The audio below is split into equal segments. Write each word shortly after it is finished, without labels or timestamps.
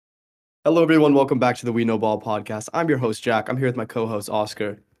Hello, everyone. Welcome back to the We Know Ball podcast. I'm your host, Jack. I'm here with my co-host,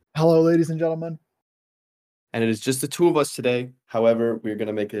 Oscar, Hello, ladies and gentlemen. and it is just the two of us today. However, we're going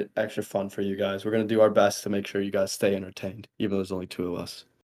to make it extra fun for you guys. We're going to do our best to make sure you guys stay entertained, even though there's only two of us,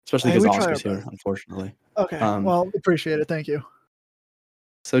 especially Hey, because we try our Oscar's here, best. unfortunately. Okay, Um, well, appreciate it. Thank you.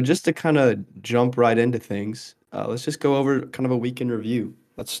 so just to kind of jump right into things, let's just go over kind of a week in review.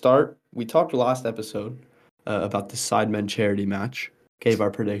 Let's start. We talked last episode about the Sidemen Charity Match, gave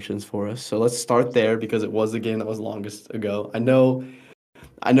our predictions for us. So let's start there because it was the game that was longest ago. I know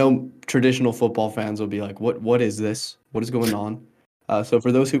traditional football fans will be like, what is this? What is going on? So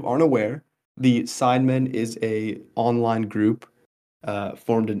for those who aren't aware, the Sidemen is a online group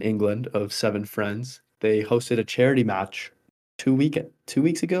formed in England of 7 friends. They hosted a charity match 2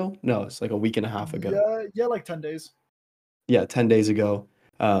 weeks ago? No, it's like a week and a half ago. Yeah, like 10 days. Yeah, 10 days ago,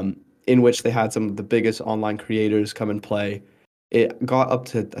 in which they had some of the biggest online creators come and play. It got up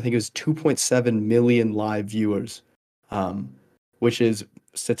to, I think it was 2.7 million live viewers, which is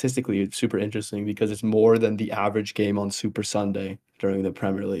statistically super interesting because it's more than the average game on Super Sunday during the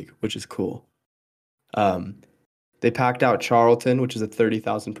Premier League, which is cool. Um, they packed out Charlton, which is a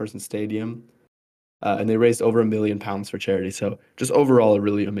 30,000 person stadium, and they raised over £1 million for charity. So just overall, a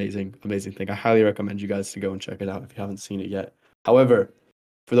really amazing thing. I highly recommend you guys to go and check it out if you haven't seen it yet. However,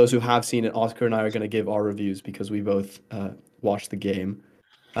 for those who have seen it, Oscar and I are going to give our reviews because we both watched the game,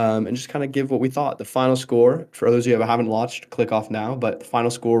 and just kind of give what we thought. The final score, for those of you who haven't watched, click off now, but the final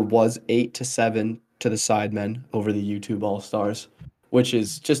score was 8-7 to the Sidemen over the YouTube All-Stars, which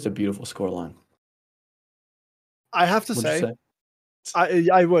is just a beautiful scoreline. I have to What'd you say, say?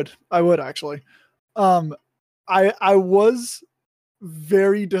 I would actually. I was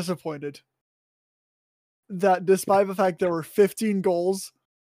very disappointed that despite the fact there were 15 goals,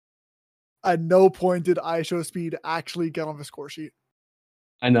 at no point did IShowSpeed actually get on the score sheet.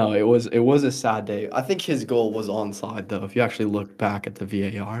 I know it was a sad day. I think his goal was onside though. If you actually look back at the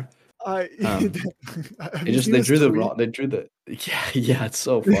VAR, I um, have they you just seen they his drew the tweet? wrong. They drew the yeah. It's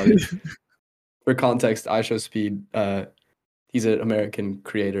so funny. For context, IShowSpeed, he's an American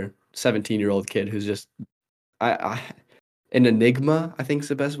creator, 17-year-old kid who's just I an enigma. I think is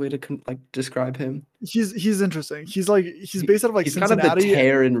the best way to describe him. He's interesting. He's He, based out of like he's kind of the Cincinnati.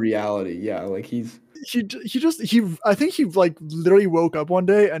 tear in reality. Yeah, like he's He I think he like literally woke up one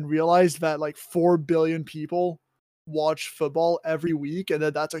day and realized that like 4 billion people watch football every week and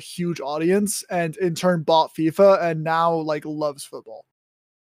that's a huge audience, and in turn bought FIFA and now like loves football.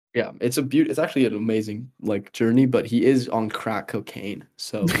 yeah. It's actually an amazing journey, but he is on crack cocaine.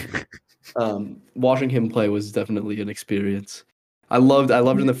 So watching him play was definitely an experience. I loved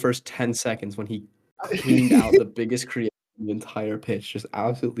in the first 10 seconds when he cleaned out the biggest creator in the entire pitch. Just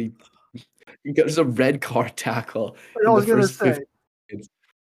absolutely he got just a red card tackle I in the was gonna first say 15 seconds.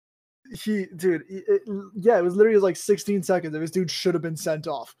 yeah, it was literally like 16 seconds. This dude should have been sent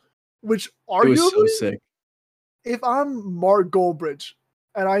off. Which It was so arguably, sick. if I'm Mark Goldbridge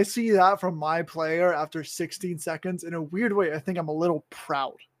and I see that from my player after 16 seconds, in a weird way, I think I'm a little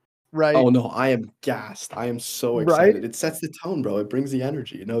proud, right? Oh no, I am gassed. I am so Right? excited. It sets the tone, bro. It brings the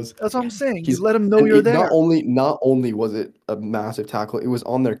energy. It knows That's what I'm saying. You he's let him know and you're it not there. only was it a massive tackle, it was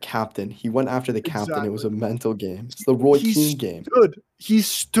on their captain. He went after the captain. It was Exactly. a mental game. It's the Roy Keane game. He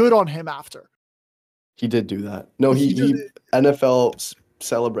stood on him after. He did do that. No, He just, he NFL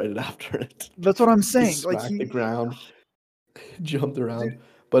celebrated after it. that's what I'm He saying. Like smacked the ground, jumped around. dude,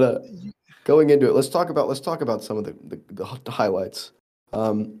 But you- going into it, let's talk about some of the highlights.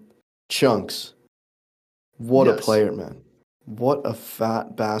 Chunks, what a yes, player, man! What a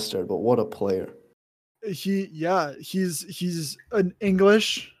fat bastard, but what a player. he's an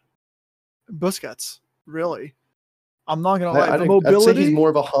English Busquets, really. I'm not gonna lie. I'd say he's more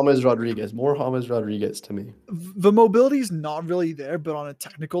of a James Rodriguez, more James Rodriguez to me. The mobility is not really there, but on a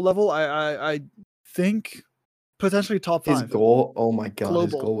technical level, I think potentially top His 5 goal, oh my God, his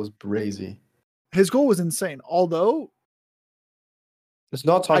global. goal was brazy. His goal was insane. Although Let's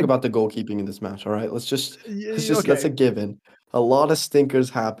not talk I about the goalkeeping in this match, all right? That's okay, a given. A lot of stinkers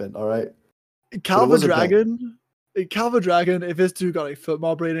happened, all right? But it Calva was a bang. Dragon, if his dude got a foot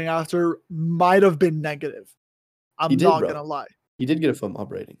mob rating after, might have been negative. He I'm did, not bro. gonna lie. He did get a foot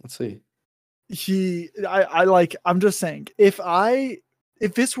mob rating. Let's see. I'm just saying,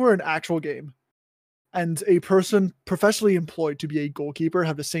 if this were an actual game and a person professionally employed to be a goalkeeper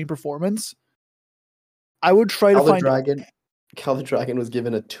have the same performance, I would try to find Cal the Dragon was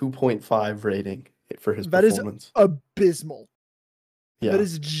given a 2.5 rating for his that is performance. abysmal. Yeah. That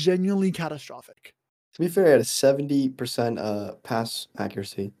is genuinely catastrophic. To be fair, he had a 70% pass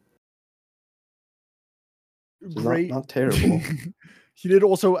accuracy. So Great. not terrible. he did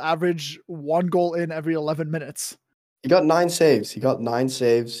also average 1 goal in every 11 minutes. He got 9 saves.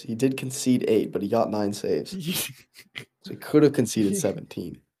 He did concede 8, but he got 9 saves. So he could have conceded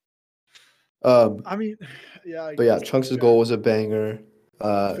 17. I mean, yeah. I But yeah, guess. Chunks' goal was a banger.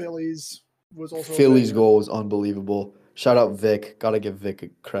 Philly's was also Philly's goal was unbelievable. Shout out Vic. Gotta give Vic a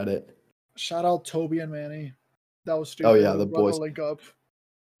credit. Shout out Toby and Manny. That was stupid. Oh yeah, the boys. Link up.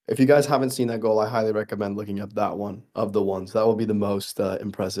 If you guys haven't seen that goal, I highly recommend looking up that one of the ones. That will be the most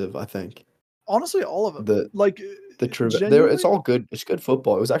impressive, I think. Honestly, all of them. The true. It's all good. It's good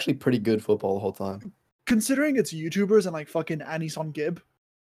football. It was actually pretty good football the whole time. Considering it's YouTubers and like fucking Anison Gibb,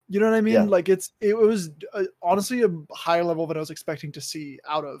 you know what I mean? Yeah. Like it was honestly a higher level than I was expecting to see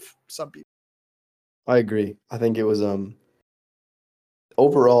out of some people. I agree. I think it was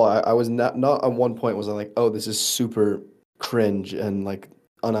overall. I was not at one point was I like, oh, this is super cringe and like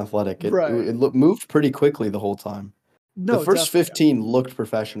unathletic. It moved pretty quickly the whole time. No, the first 15 looked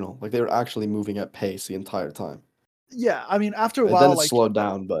professional. Like they were actually moving at pace the entire time. Yeah, I mean after a while, then it like slowed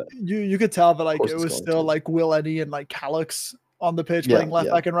down, but you could tell that like it was still like Will Eddy and like Calix on the pitch playing left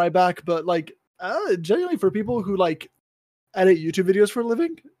back and right back. But like genuinely for people who like edit YouTube videos for a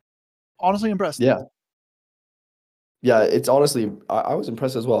living, honestly impressed. Yeah. Yeah, it's honestly I was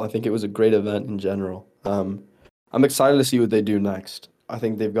impressed as well. I think it was a great event in general. I'm excited to see what they do next. I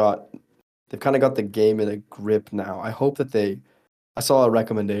think they've kind of got the game in a grip now. I hope that I saw a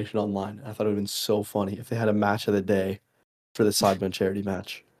recommendation online. I thought it would have been so funny if they had a match of the day for the Sidemen Charity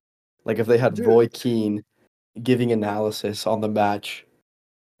Match. Like if they had Roy Keane giving analysis on the match,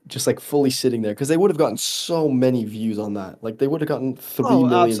 just like fully sitting there, because they would have gotten so many views on that. Like they would have gotten 3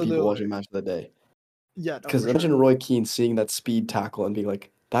 million people watching match of the day. Yeah, because imagine Roy Keane seeing that speed tackle and being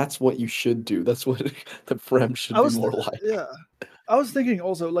like, "That's what you should do. That's what the Prem should be more like." Yeah, I was thinking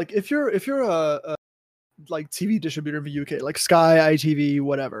also like if you're a like TV distributor in the UK, like Sky, ITV,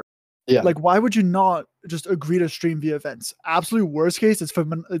 whatever. Yeah. Like, why would you not just agree to stream via events? Absolute worst case,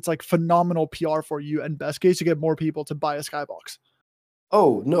 it's like phenomenal PR for you, and best case, you get more people to buy a Skybox.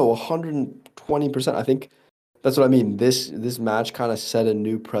 Oh no, 120%. I think that's what I mean. This match kind of set a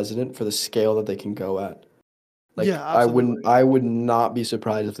new precedent for the scale that they can go at. Like, yeah, absolutely. I would not be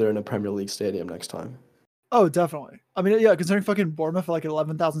surprised if they're in a Premier League stadium next time. Oh, definitely. I mean, yeah, considering fucking Bournemouth for like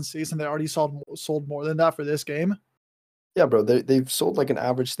 11,000 seats and they already sold more than that for this game. Yeah, bro, they've sold like an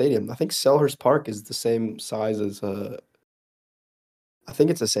average stadium. I think Selhurst Park is the same size as I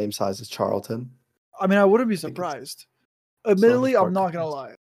think it's the same size as Charlton. I mean, I wouldn't be surprised. Admittedly, I'm not gonna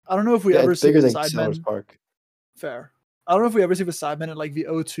lie. I don't know if we ever see bigger the than Selhurst Park. Fair. I don't know if we ever see the Sidemen at like the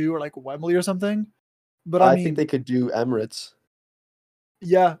O2 or like Wembley or something. But I mean, think they could do Emirates.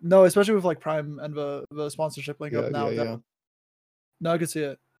 Yeah, no, especially with like Prime and the sponsorship link up now. Yeah. No, I could see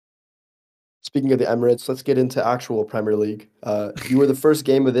it. Speaking of the Emirates, let's get into actual Premier League. You were the first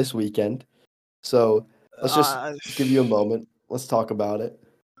game of this weekend, so let's just give you a moment. Let's talk about it.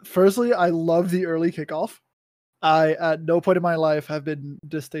 Firstly, I love the early kickoff. I at no point in my life have been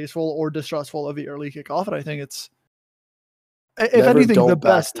distasteful or distrustful of the early kickoff, and I think it's if anything the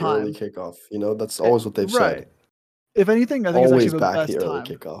best time. Early kickoff, you know, that's always what they've said. If anything, I think it's actually the best the early time.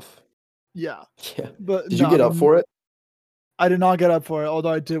 kickoff. Yeah. Yeah. But did you get up for it? I did not get up for it,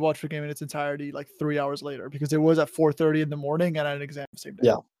 although I did watch the game in its entirety like 3 hours later because it was at 4:30 in the morning and I had an exam the same day.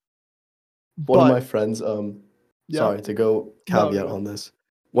 Yeah. One of my friends, sorry to go caveat on this.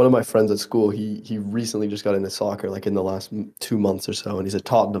 One of my friends at school, he recently just got into soccer, like in the last 2 months or so, and he's a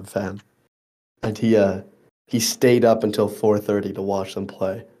Tottenham fan. And he stayed up until 4:30 to watch them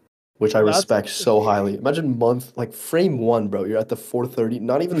play, which I respect so highly. Imagine frame 1, bro. You're at the 4:30,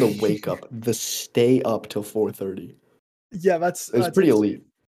 not even the wake up, the stay up till 4:30. Yeah, it's pretty elite.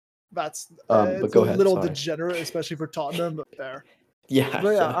 That's but go ahead. A little degenerate, especially for Tottenham, but fair. Yeah.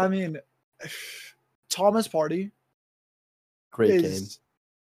 But yeah, I mean, Thomas Partey. Great game.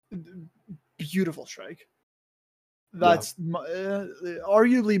 Beautiful strike. That's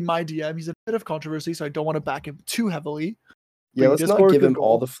arguably my DM. He's a bit of controversy, so I don't want to back him too heavily. Yeah, let's not give him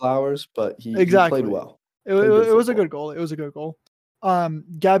all the flowers, but he played well. It was a good goal. It was a good goal.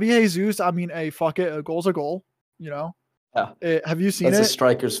 Gabby Jesus, I mean, fuck it, a goal's a goal, you know? Yeah. Have you seen it? That's a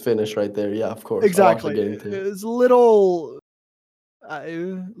striker's finish right there. Yeah, of course. Exactly. It's a little...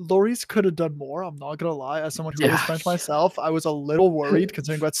 Lloris could have done more, I'm not going to lie. As someone who is French myself, I was a little worried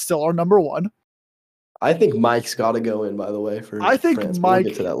considering that's still our number one. I think Mike's got to go in, by the way. I think France, Mike.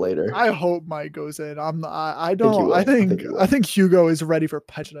 We'll get to that later. I hope Mike goes in. I think Hugo is ready for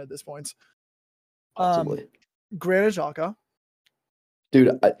pension at this point. Possibly. Granit Xhaka.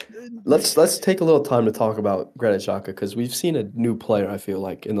 Dude, let's take a little time to talk about Granit Xhaka because we've seen a new player. I feel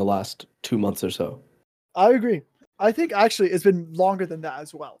like in the last 2 months or so. I agree. I think actually it's been longer than that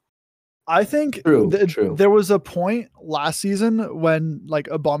as well. I think True. there was a point last season when like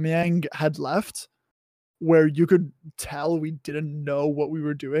Aubameyang had left where you could tell we didn't know what we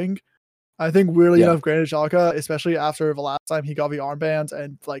were doing. I think weirdly enough, Granit Xhaka, especially after the last time he got the armband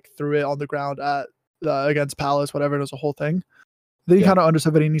and like threw it on the ground at against Palace, whatever, it was a whole thing. Then he kind of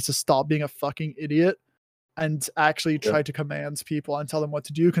understood that he needs to stop being a fucking idiot and actually try to command people and tell them what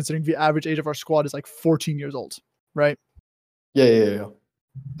to do, considering the average age of our squad is like 14 years old, right? Yeah.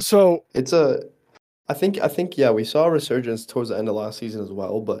 So it's I think we saw a resurgence towards the end of last season as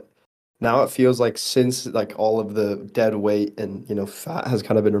well, but now it feels like since like all of the dead weight and fat has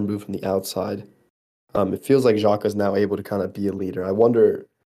kind of been removed from the outside, it feels like Xhaka is now able to kind of be a leader. I wonder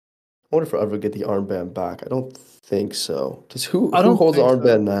if we'll ever get the armband back. I don't think so. Who holds the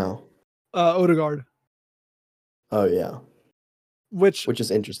armband now? Odegaard. Oh yeah, which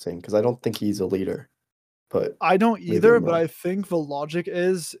is interesting because I don't think he's a leader. But I don't either. But I think the logic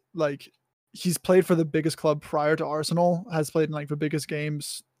is like he's played for the biggest club prior to Arsenal, has played in like the biggest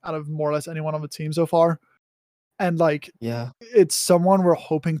games out of more or less anyone on the team so far. And like, it's someone we're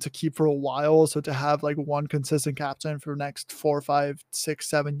hoping to keep for a while. So to have like one consistent captain for the next 4, 5, 6,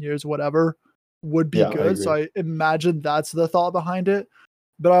 7 years, whatever, would be good. So I imagine that's the thought behind it.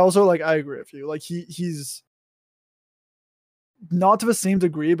 But I also I agree with you. Like he's not to the same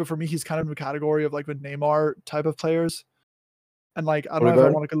degree, but for me, he's kind of in the category of like the Neymar type of players. And like, I don't know if I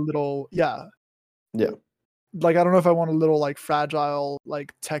want like a little, yeah. Like, I don't know if I want a little like fragile,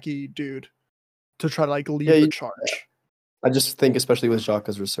 like techie dude to try to like lead the charge. I just think, especially with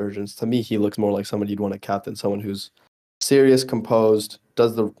Xhaka's resurgence, to me, he looks more like someone you'd want to captain, someone who's serious, composed,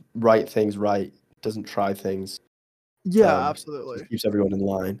 does the right things right, doesn't try things. Yeah, absolutely. Keeps everyone in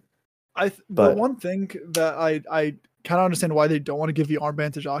line. The one thing that I kind of understand why they don't want to give the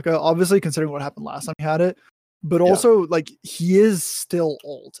armband to Xhaka, obviously considering what happened last time he had it, but also like he is still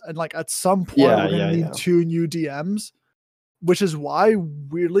old, and like at some point we're gonna need 2 new DMs, which is why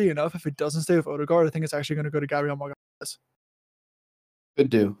weirdly enough, if it doesn't stay with Odegaard, I think it's actually going to go to Gabriel Magalhaes.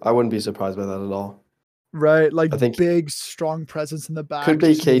 Could do. I wouldn't be surprised by that at all. Right, like I think big, strong presence in the back. Could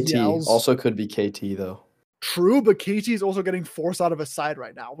be KT. Also could be KT though. True, but KT is also getting forced out of a side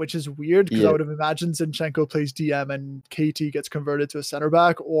right now, which is weird because I would have imagined Zinchenko plays DM and KT gets converted to a center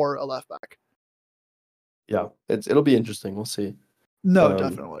back or a left back. Yeah, it'll be interesting. We'll see. No,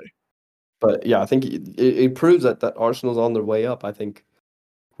 definitely. But yeah, I think it proves that Arsenal's on their way up. I think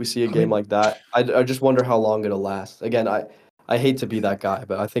we see a game like that. I just wonder how long it'll last. Again, I hate to be that guy,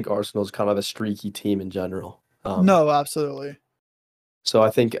 but I think Arsenal's kind of a streaky team in general. No, absolutely. So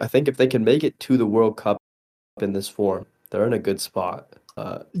I think if they can make it to the World Cup in this form, they're in a good spot.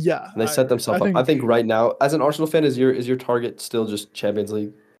 And they set themselves up. I think right now, as an Arsenal fan, is your target still just Champions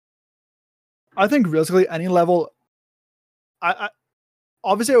League? I think realistically, any level.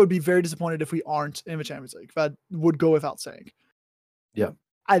 Obviously, I would be very disappointed if we aren't in the Champions League. That would go without saying. Yeah.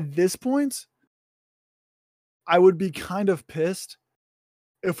 At this point, I would be kind of pissed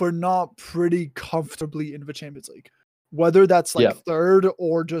if we're not pretty comfortably in the Champions League. Whether that's like third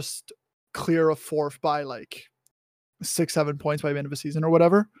or just clear a fourth by like 6, 7 points by the end of the season or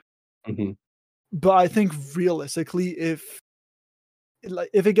whatever. Mm-hmm. But I think realistically, if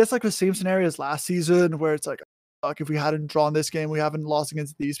it gets like the same scenario as last season, where it's like, fuck, if we hadn't drawn this game, we haven't lost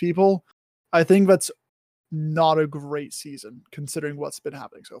against these people, I think that's not a great season considering what's been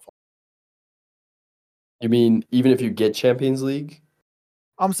happening so far. You mean even if you get Champions League?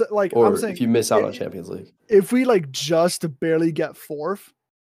 I'm saying if you miss out on Champions League. If we like just barely get fourth,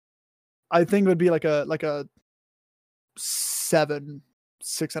 I think it would be like a 7,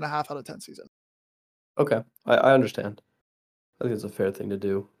 6.5 out of 10 season. Okay, I understand. I think it's a fair thing to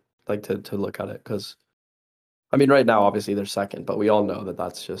do, like to look at it, because I mean, right now obviously they're second, but we all know that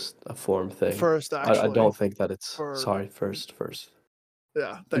that's just a form thing. First, actually, I don't think that it's first.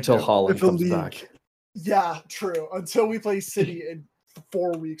 Yeah, until Haaland comes back. Yeah, true. Until we play City in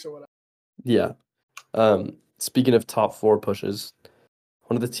 4 weeks or whatever. Yeah. Speaking of top 4 pushes,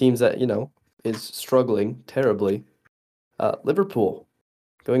 one of the teams that is struggling terribly, Liverpool,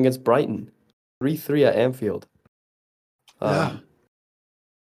 going against Brighton, 3-3 at Anfield. Yeah.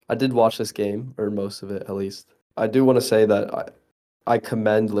 I did watch this game, or most of it at least. I do want to say that I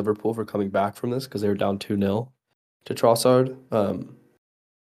commend Liverpool for coming back from this because they were down 2-0 to Trossard.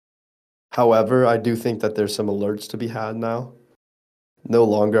 However, I do think that there's some alerts to be had now. No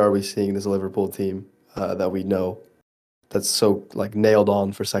longer are we seeing this Liverpool team that we know that's so like nailed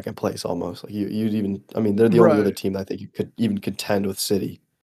on for second place almost. Like you'd even, I mean, they're the only other team that I think you could even contend with City.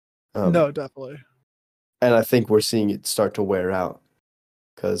 No, definitely. And I think we're seeing it start to wear out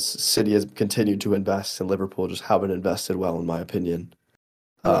because City has continued to invest and Liverpool just haven't invested well, in my opinion.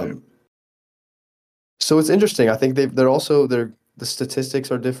 Right. So it's interesting. I think the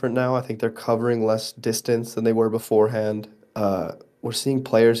statistics are different now. I think they're covering less distance than they were beforehand. We're seeing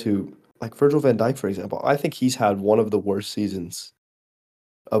players who, like Virgil van Dijk, for example. I think he's had one of the worst seasons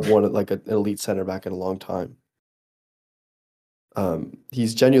of an elite center back in a long time.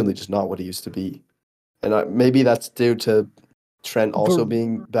 He's genuinely just not what he used to be, and maybe that's due to Trent also But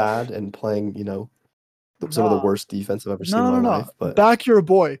being bad and playing, some of the nah, worst defense I've ever seen in my no. life. But Back your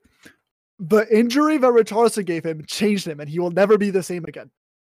boy. The injury that Richarlison gave him changed him, and he will never be the same again.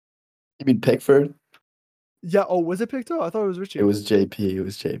 you mean Pickford? Yeah. Oh, was it Picto? I thought it was Richie. It was JP. It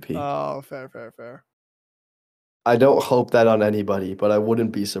was JP. Oh, fair. I don't hope that on anybody, but I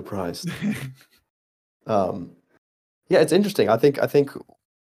wouldn't be surprised. Yeah, it's interesting. I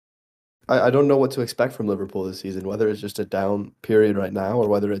don't know what to expect from Liverpool this season, whether it's just a down period right now or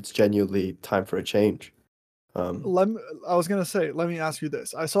whether it's genuinely time for a change. I was gonna say, let me ask you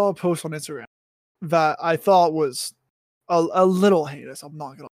this. I saw a post on Instagram that I thought was a little heinous. I'm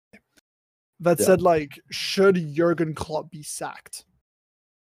not gonna lie. That said, like, should Jurgen Klopp be sacked?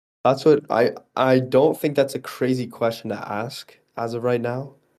 That's what I don't think that's a crazy question to ask as of right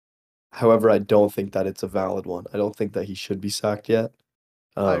now. However, I don't think that it's a valid one. I don't think that he should be sacked yet.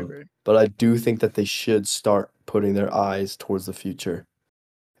 I agree. But I do think that they should start putting their eyes towards the future.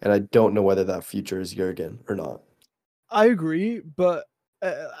 And I don't know whether that future is Jurgen or not. I agree, but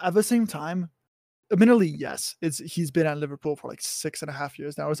at the same time, admittedly, yes, he's been at Liverpool for like 6.5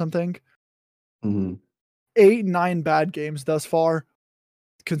 years now or something. Mm-hmm. 8, 9 bad games thus far.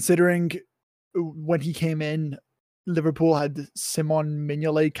 Considering when he came in, Liverpool had Simon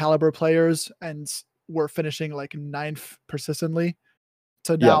Mignolet caliber players and were finishing like 9th persistently.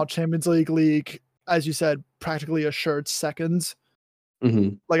 So now Champions League, as you said, practically assured seconds.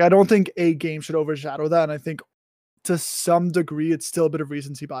 Mm-hmm. Like, I don't think a game should overshadow that. And I think to some degree, it's still a bit of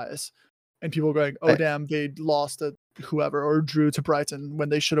recency bias. And people going, oh, damn, they lost to whoever or drew to Brighton when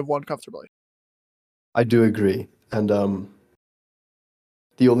they should have won comfortably. I do agree. And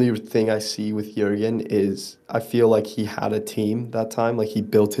the only thing I see with Jurgen is I feel like he had a team that time, like he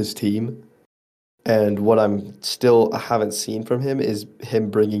built his team. And what I haven't seen from him is him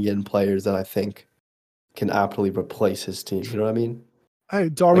bringing in players that I think can aptly replace his team. You know what I mean? Hey,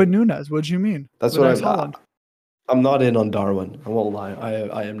 Darwin Núñez, what do you mean? That's what I'm not in on Darwin. I won't lie.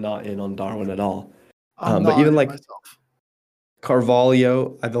 I am not in on Darwin at all. But even like myself.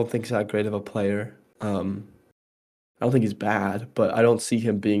 Carvalho, I don't think he's that great of a player. I don't think he's bad, but I don't see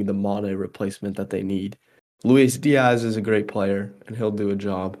him being the Mane replacement that they need. Luis Diaz is a great player, and he'll do a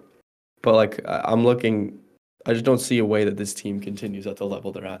job. But like I just don't see a way that this team continues at the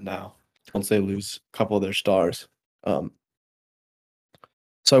level they're at now once they lose a couple of their stars.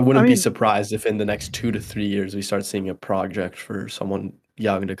 So I wouldn't be surprised if in the next 2 to 3 years we start seeing a project for someone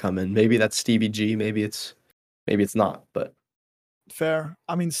young to come in. Maybe that's Stevie G, maybe it's not, but fair.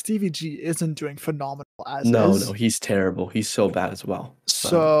 I mean, Stevie G isn't doing phenomenal as no, is. No, he's terrible. He's so bad as well.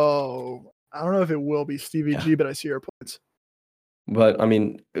 So I don't know if it will be Stevie G, but I see your points. But I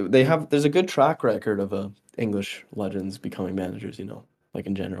mean, there's a good track record of English legends becoming managers, like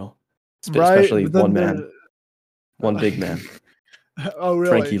in general. Especially one big man. Oh, really?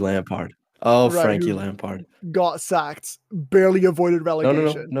 Frankie Lampard. Oh, right, Frankie Lampard. Got sacked, barely avoided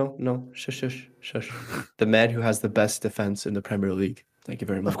relegation. No. Shush. The man who has the best defense in the Premier League. Thank you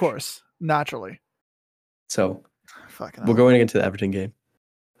very much. Of course, naturally. So, we're going into the Everton game.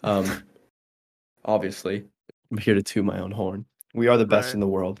 Obviously, I'm here to toot my own horn. We are the best in the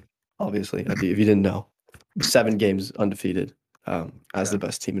world, obviously. If you didn't know, 7 games undefeated as the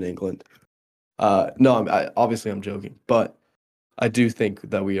best team in England. Obviously I'm joking, but I do think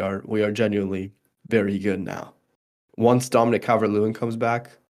that we are genuinely very good now. Once Dominic Calvert-Lewin comes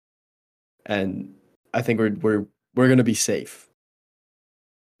back, and I think we're going to be safe.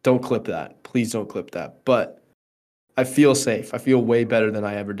 Don't clip that. Please don't clip that. But I feel safe. I feel way better than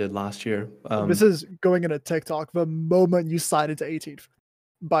I ever did last year. This is going into TikTok the moment you signed into 18th,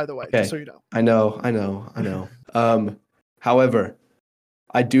 by the way, just so you know. I know. However,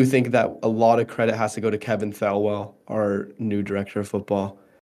 I do think that a lot of credit has to go to Kevin Thelwell, our new director of football.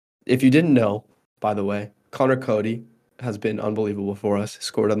 If you didn't know, by the way, Connor Cody has been unbelievable for us,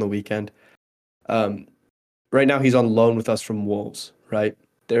 scored on the weekend. Right now he's on loan with us from Wolves, right?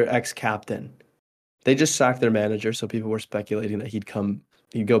 Their ex-captain. They just sacked their manager, so people were speculating that he'd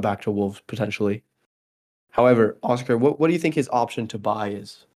go back to Wolves potentially. However, Oscar, what do you think his option to buy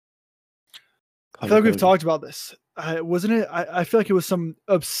is? I feel like we've talked about this. Wasn't it? I feel like it was some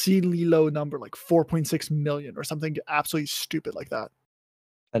obscenely low number, like 4.6 million or something absolutely stupid like that.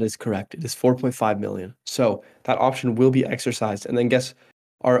 That is correct. It is 4.5 million. So that option will be exercised. And then guess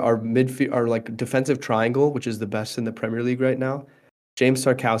our midfield, our like defensive triangle, which is the best in the Premier League right now. James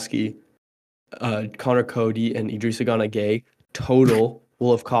Tarkowski, Connor Cody, and Idrissa Gana Gueye total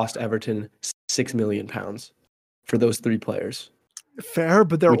will have cost Everton £6 million for those three players. Fair,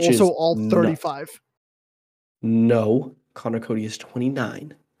 but they're Which also is all nuts. 35. No, Connor Cody is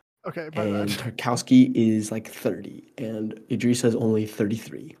 29. Okay, my And bad. Tarkowski is like 30, and Idrissa is only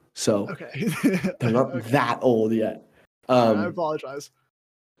 33. So Okay. they're not Okay. that old yet. I apologize.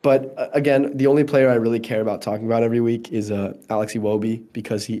 But again, the only player I really care about talking about every week is Alex Iwobi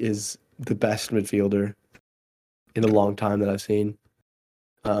because he is the best midfielder in a long time that I've seen.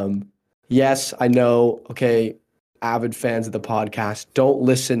 Yes, I know. Okay, avid fans of the podcast, don't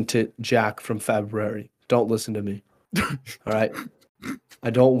listen to Jack from February. Don't listen to me. All right. I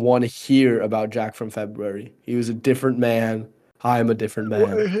don't want to hear about Jack from February. He was a different man. I am a different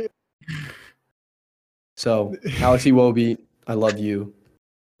man. So, Alex Iwobi, I love you.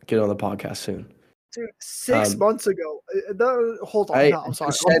 Get on the podcast soon. Dude, 6 months ago. Hold on. I No, I'm sorry.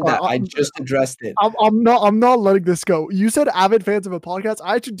 just said that. I just addressed it. I'm not letting this go. You said avid fans of a podcast.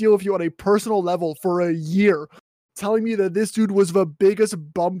 I had to deal with you on a personal level for a year, telling me that this dude was the biggest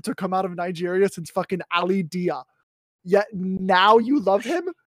bum to come out of Nigeria since fucking Ali Dia. Yet now you love him?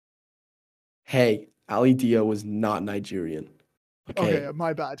 Hey, Ali Dia was not Nigerian. Okay,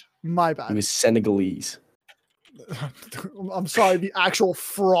 my bad. He was Senegalese. I'm sorry, the actual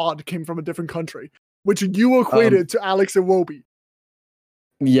fraud came from a different country, which you equated to Alex Iwobi.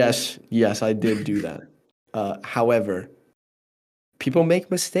 Yes, I did do that. However, people make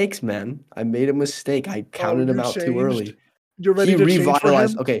mistakes, man. I made a mistake. I counted him out too early. You're ready to change for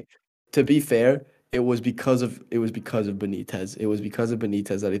him? Okay, to be fair, it was because of Benitez. It was because of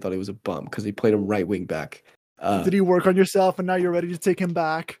Benitez that he thought he was a bum because he played him right wing back. Did he work on yourself and now you're ready to take him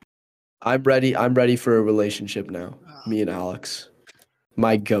back? I'm ready for a relationship now. Me and Alex,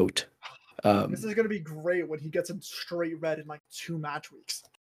 my goat. This is gonna be great when he gets in straight red in like 2 match weeks.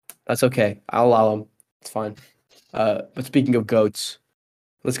 That's okay. I'll allow him. It's fine. But speaking of goats,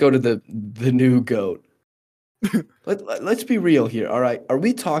 let's go to the new goat. Let's be real here. All right, are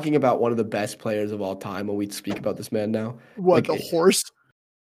we talking about one of the best players of all time when we speak about this man now? What, the horse?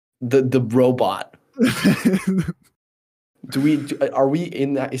 The robot. Are we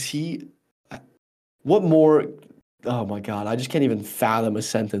in that? Is he? What more? Oh my God, I just can't even fathom a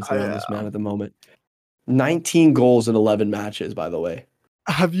sentence around this man at the moment. 19 goals in 11 matches, by the way.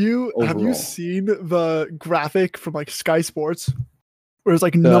 Have you seen the graphic from like Sky Sports where it's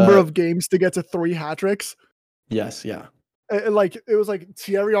like number of games to get to 3 hat tricks? Yes, yeah. Like it was like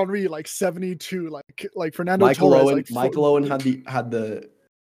Thierry Henry like 72, like Fernando Torres. Michael Owen had the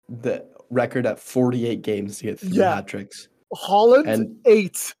record at 48 games to get 3 hat tricks. Haaland and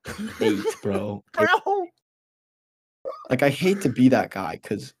 8, bro. Like I hate to be that guy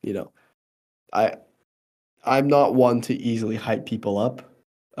because I'm not one to easily hype people up,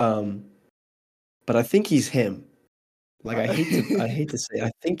 but I think he's him. Like I hate to say it,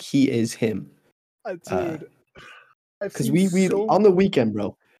 I think he is him. Dude, because we on the weekend,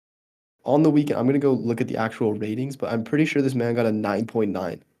 bro. On the weekend, I'm gonna go look at the actual ratings, but I'm pretty sure this man got a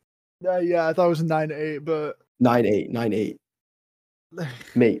 9.9. Yeah, I thought it was 9.8, but 9.8,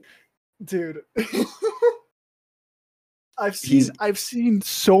 mate. Dude. I've seen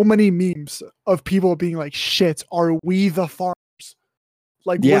so many memes of people being like, shit, are we the farmers?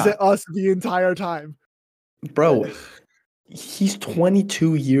 Like, was it us the entire time? Bro, he's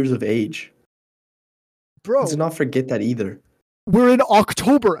 22 years of age. Bro. Let's not forget that either. We're in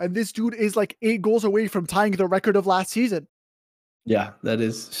October, and this dude is like 8 goals away from tying the record of last season. Yeah, that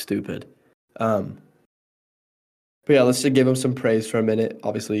is stupid. But yeah, let's just give him some praise for a minute.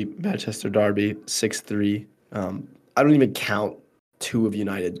 Obviously, Manchester Derby, 6-3. I don't even count 2 of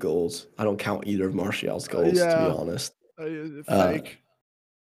United goals. I don't count either of Martial's goals, to be honest. Fake.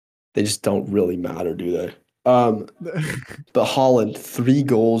 They just don't really matter, do they? But Haaland, 3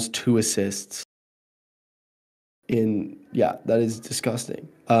 goals, 2 assists. That is disgusting.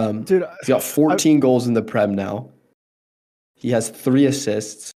 Dude, he's got 14 goals in the Prem now. He has 3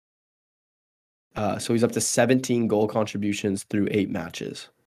 assists. So he's up to 17 goal contributions through 8 matches.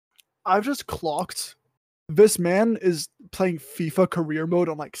 I've just clocked. This man is playing FIFA career mode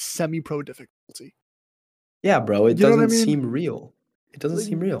on like semi-pro difficulty. Yeah, bro. It doesn't seem real. It doesn't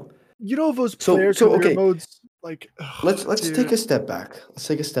seem real. You know those player career modes, like. Let's take a step back. Let's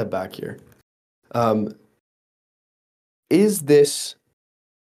take a step back here. Is this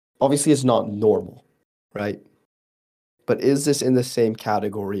obviously it's not normal, right? But is this in the same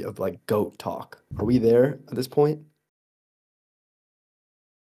category of like GOAT talk? Are we there at this point?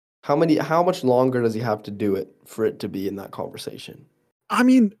 How much longer does he have to do it for it to be in that conversation? I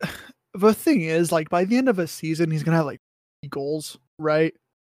mean, the thing is, like, by the end of a season, he's gonna have like goals, right?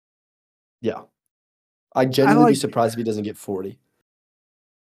 Yeah. I'd And genuinely be like, surprised if he doesn't get 40.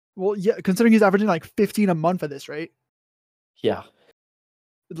 well, yeah, considering he's averaging like 15 a month at this rate, Yeah.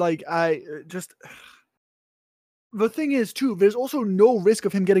 like, I just the thing is too, there's also no risk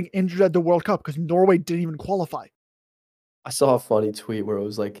of him getting injured at the World Cup because Norway didn't even qualify. I saw a funny tweet where it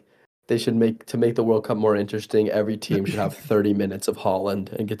was like they should make the World Cup more interesting. Every team should have 30 minutes of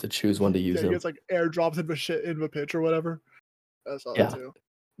Haaland and get to choose when to use Yeah, he him. gets like airdrops in the shit in the pitch or whatever. I saw Yeah. that too.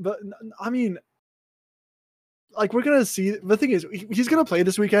 But I mean, like, we're gonna see. The thing is, he's gonna play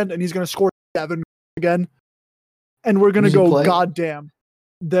this weekend and he's gonna score 7 again, and we're gonna Who's he go, playing? God damn.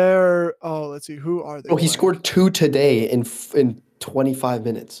 They're let's see, who are they? Oh, he playing? scored 2 today in 25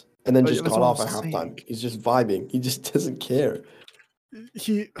 minutes and then Oh, just yeah, that's got what off I'm at halftime. saying. He's just vibing. He just doesn't care.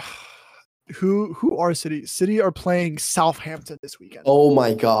 He who are City? City are playing Southampton this weekend. Oh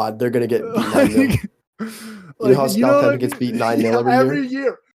my God, they're gonna get beat 9-0. You know how Southampton gets beat 9-0 every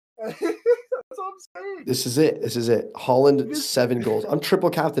year? That's what I'm saying. This is it. This is it. Haaland, 7 goals. I'm triple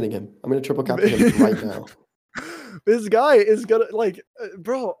captaining him. I'm gonna triple captain him right now. This guy is gonna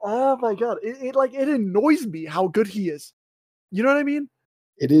bro. Oh my God, it annoys me how good he is. You know what I mean?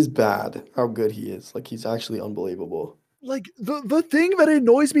 It is bad how good he is. Like, he's actually unbelievable. Like, the thing that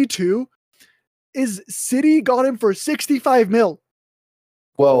annoys me too is City got him for 65 mil.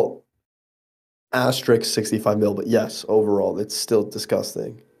 Well, asterisk 65 mil, but yes, overall, it's still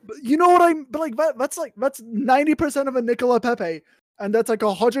disgusting. But you know what I'm? But like that's 90% of a Nicola Pepe, and that's like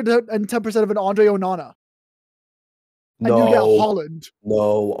 110% of an Andre Onana. And you get No, Haaland.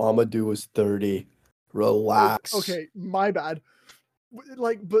 no, Amadou was 30. Relax. Okay, my bad.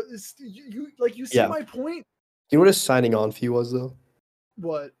 Like, but you see Yeah. my point? You know what his signing on fee was though?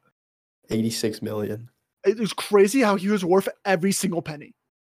 What? 86 million. It was crazy how he was worth every single penny.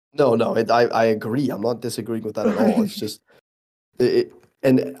 No, I agree. I'm not disagreeing with that at all. It's just they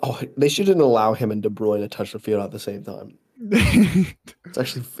shouldn't allow him and De Bruyne to touch the field at the same time.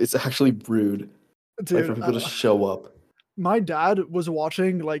 It's actually rude. Dude, like, for people to show up. My dad was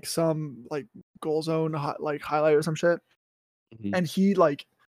watching like some like goal zone like highlight or some shit, and he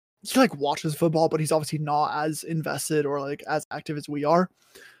watches football, but he's obviously not as invested or like as active as we are.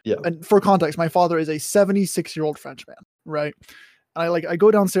 Yeah. And for context, my father is a 76-year-old French man, right? And I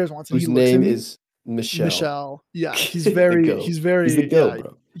go downstairs once, and Whose he looks at name me. is Michelle. Michelle. Yeah, he's The very goat. He's the goat,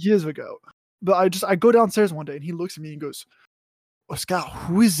 bro. he is the goat. But I go downstairs one day, and he looks at me and goes, Oscar,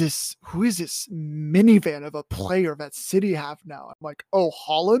 who is this minivan of a player that City have now? I'm like, oh,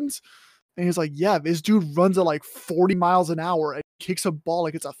 Haaland? And he's like, yeah, this dude runs at like 40 miles an hour and kicks a ball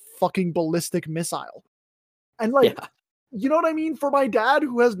like it's a fucking ballistic missile. And like, you know what I mean? For my dad,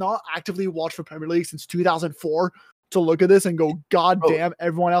 who has not actively watched the Premier League since 2004, to look at this and go, God damn,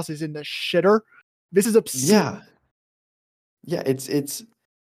 everyone else is in the shitter. This is obscene. Yeah,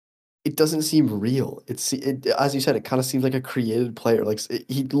 it doesn't seem real. As you said, it kind of seems like a created player. Like,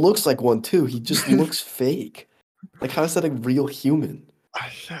 he looks like one too. He just looks fake. Like, how is that a real human?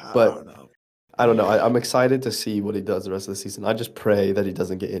 But I don't know. I'm excited to see what he does the rest of the season. I just pray that he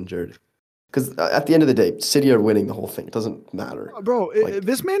doesn't get injured. Because at the end of the day, City are winning the whole thing. It doesn't matter. Bro,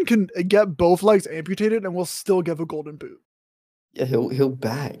 this man can get both legs amputated and will still give a golden boot. Yeah, he'll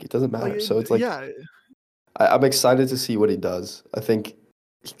bag. It doesn't matter. So it's like, yeah. I'm excited to see what he does. I think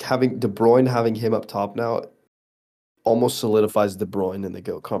having De Bruyne, having him up top now, almost solidifies De Bruyne in the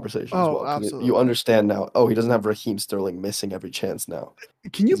GOAT conversation as well. Absolutely. You understand now, he doesn't have Raheem Sterling missing every chance now.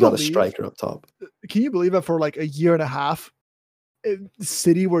 He's got a striker up top. Can you believe that for like a year and a half,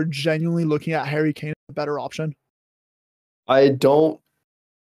 City were genuinely looking at Harry Kane as a better option? I don't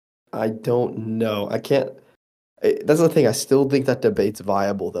know. I can't. That's the thing. I still think that debate's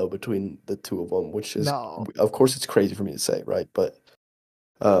viable though between the two of them, which is, of course, it's crazy for me to say, right? But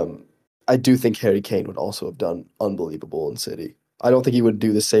I do think Harry Kane would also have done unbelievable in City. I don't think he would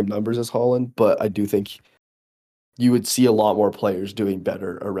do the same numbers as Haaland, but I do think you would see a lot more players doing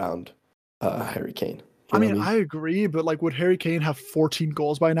better around Harry Kane. I mean, I agree, but like, would Harry Kane have 14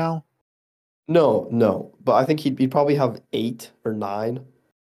 goals by now? No, but I think he'd probably have 8 or 9,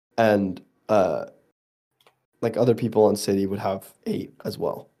 and like other people on City would have 8 as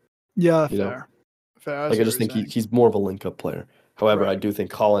well. Yeah, fair. Like, I just think he's more of a link-up player. However, I do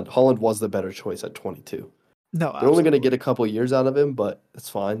think Haaland was the better choice at 22. No, they're only going to get a couple of years out of him, but it's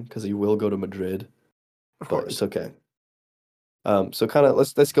fine because he will go to Madrid. Of course, it's okay. So kind of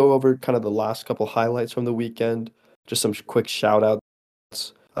let's go over kind of the last couple highlights from the weekend. Just some quick shout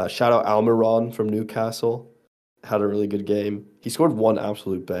outs. Shout out Almiron from Newcastle. had a really good game. He scored one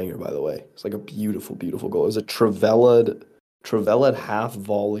absolute banger, by the way. It's like a beautiful, beautiful goal. It was a Travella half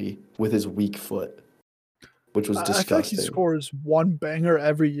volley with his weak foot, which was I feel like he disgusting. scores one banger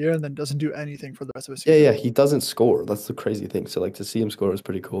every year and then doesn't do anything for the rest of his Yeah, season. yeah, he doesn't score. That's the crazy thing. So like to see him score was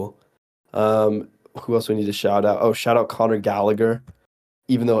pretty cool. Who else we need to shout out? Oh, shout out Conor Gallagher,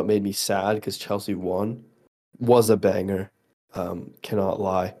 even though it made me sad because Chelsea won, was a banger. Cannot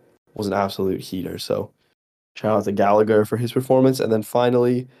lie, was an absolute heater. So shout out to Gallagher for his performance. And then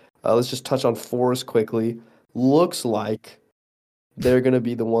finally, let's just touch on Forest quickly. Looks like they're gonna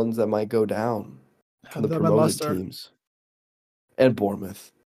be the ones that might go down from the Them and promoted Leicester. teams and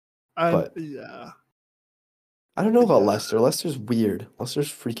Bournemouth. And But yeah. I don't know about Yeah. Leicester. Leicester's weird. Leicester's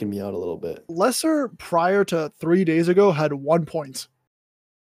freaking me out a little bit. Leicester prior to 3 days ago had 1 point.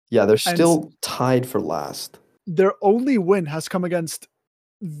 Yeah, they're And still tied for last. their only win has come against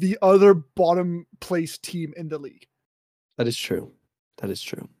the other bottom place team in the league. That is true. That is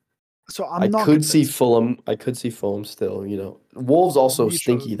true. So I I'm not could see convinced. Fulham. I could see Fulham still, you know. Wolves also Mitro,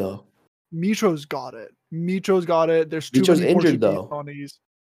 stinky though. Mitro's got it. Mitro's got it. There's too Mitro's many injured Portuguese though. on these.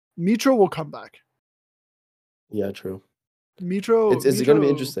 Mitro will come back. Yeah, true. Mitro, It's going to be Mitro.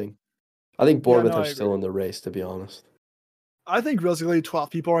 interesting. I think Yeah, Bournemouth no, are I agree. still in the race, to be honest. I think realistically 12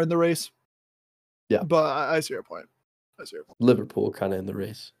 people are in the race. Yeah. But I see your point. Liverpool kind of in the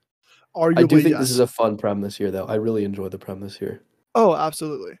race. Arguably, I do think yes. this is a fun Prem this year, though. I really enjoy the Prem this year. Oh,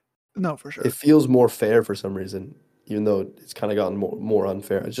 absolutely. No, for sure. It feels more fair for some reason, even though it's kind of gotten more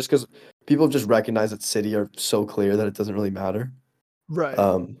unfair. It's just because people have just recognized that City are so clear that it doesn't really matter. Right.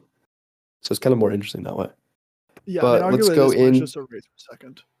 So it's kind of more interesting that way. Yeah, But I mean, let's arguably go this point in. is just a race for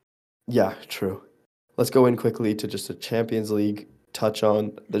second. Yeah, true. Let's go in quickly to just a Champions League touch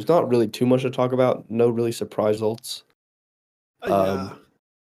on. There's not really too much to talk about. No really surprise results. Yeah.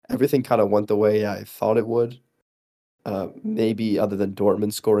 Everything kind of went the way I thought it would. Maybe other than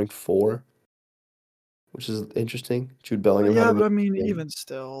Dortmund scoring 4, which is interesting. Jude Bellingham had Yeah, a but really I mean, good game. even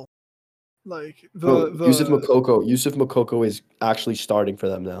still, like No, the Yusuf Mokoko is actually starting for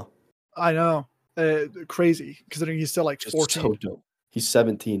them now. I know, crazy considering he's still like Just 14. so dope. He's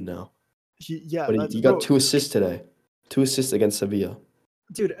 17 now, Yeah, but that's he got bro, 2 assists today. 2 assists against Sevilla.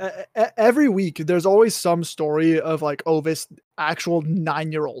 dude. Every week there's always some story of like, oh, this actual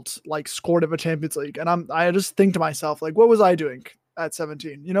 9-year-old like scored at the Champions League, and I just think to myself like, what was I doing at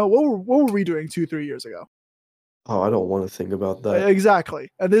 17? You know, what were we doing 2-3 years ago? Oh, I don't want to think about that. Exactly.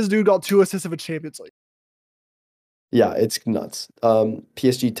 And this dude got 2 assists of a Champions League. Yeah, it's nuts.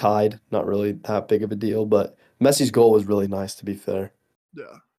 PSG tied, not really that big of a deal, but Messi's goal was really nice, to be fair.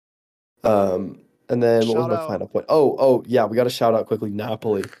 Yeah. And then what was Shout my out. final point? Oh, yeah, we got to shout out quickly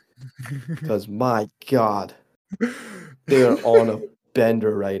Napoli because my God, they are on a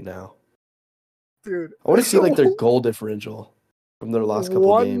bender right now. Dude. I want to see like their goal differential from their last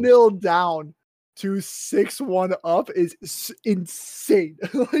couple games. 1-0 down to 6-1 up is insane.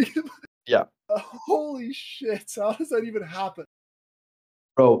 Like, Yeah, holy shit. How does that even happen?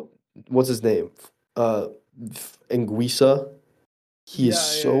 bro, what's his name? Anguissa. He is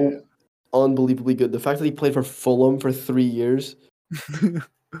so unbelievably good. The fact that he played for Fulham for 3 years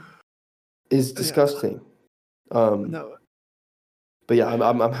is disgusting. No. But yeah,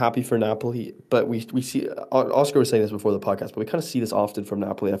 I'm happy for Napoli. But we see Oscar was saying this before the podcast, but we kind of see this often from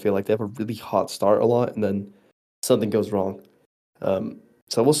Napoli. I feel like they have a really hot start a lot, and then something goes wrong.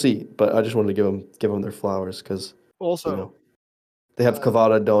 So we'll see. But I just wanted to give them their flowers because Also, they have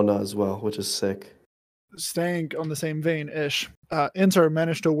Cavada Dona as well, which is sick. staying on the same vein ish, Inter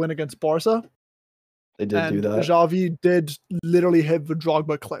managed to win against Barca. They did do that. Xavi did literally hit the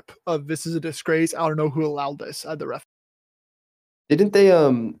Drogba clip of "This is a disgrace. I don't know who allowed this" at the ref. Didn't they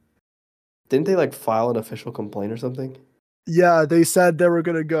like file an official complaint or something? Yeah, they said they were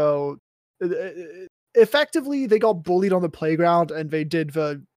gonna go. Effectively, they got bullied on the playground, and they did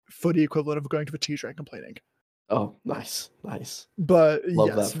the footy equivalent of going to the teacher and complaining. Oh, nice. But Love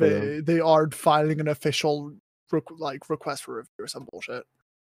yes, that for them. they are filing an official request for review or some bullshit.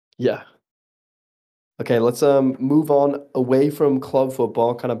 Yeah. Okay, let's move on away from club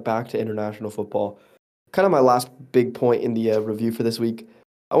football, kind of back to international football. Kind of my last big point in the review for this week.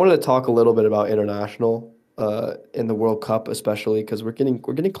 I wanted to talk a little bit about international in the World Cup, especially because we're getting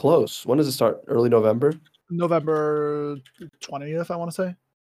close. When does it start? Early November? November 20th, I want to say.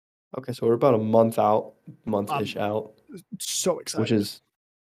 Okay, so we're about a month-ish out. So excited. Which is,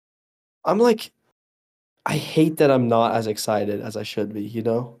 I'm like, I hate that I'm not as excited as I should be, you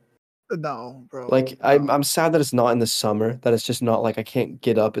know? No, bro. Like no. I'm sad that it's not in the summer, that it's just not like I can't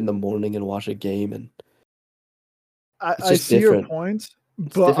get up in the morning and watch a game and I just see your different. point,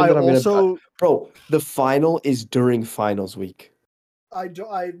 It's But different I that I'm gonna, also bro. The final is during finals week. I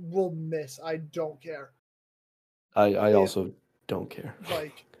will miss. I don't care. I If also don't care.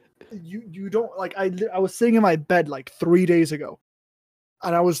 like you don't like I was sitting in my bed like 3 days ago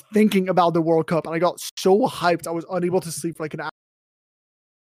and I was thinking about the World Cup and I got so hyped I was unable to sleep for like an hour.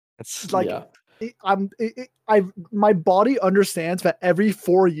 It's like Yeah, my body understands that every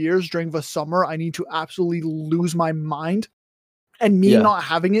 4 years during the summer I need to absolutely lose my mind, and me yeah. not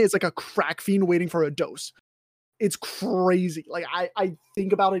having it is like a crack fiend waiting for a dose. It's crazy. Like I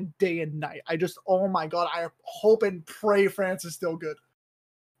think about it day and night. I just, oh my god, I hope and pray France is still good.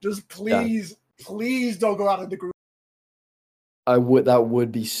 Just Yeah. please don't go out of the group. That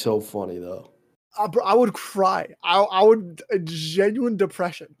would be so funny though. I would cry. I would genuine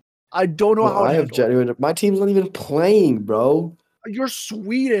depression. I don't know Bro, how to I have handle it. genuine. My team's not even playing, bro. You're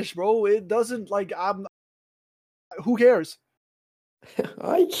Swedish, bro. It doesn't like I'm. Who cares?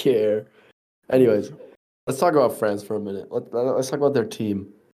 I care. Anyways, let's talk about France for a minute. Let's talk about their team.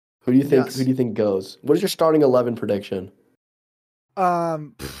 Who do you think? Who Yes. do you think goes? What is your starting 11 prediction?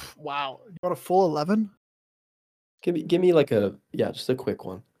 Wow. You got a full 11? Give me like just a quick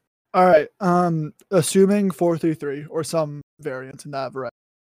one. All right. Assuming 4-3-3 or some variant in that variety.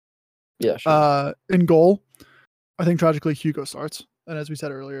 Yeah, sure. In goal, I think tragically Hugo starts, and as we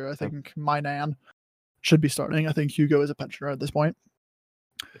said earlier, I think my Nan should be starting. I think Hugo is a pensioner at this point.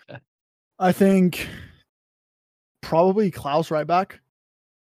 Okay. I think probably Klaus right back.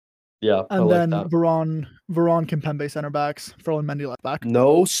 Yeah, I And like then that. Varane Kimpembe center backs, Ferland Mendy left back.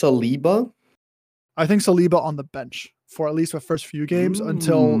 No Saliba. I think Saliba on the bench for at least the first few games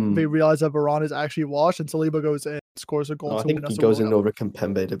until they realize that Varane is actually washed and Saliba goes in, scores a goal No, I to win think us he the goes World in Cup.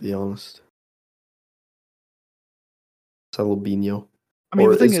 over Kimpembe, to be honest. Salobinho. I mean,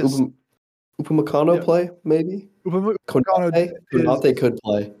 Or the thing is is, Upamecano yeah, play, maybe? Konate could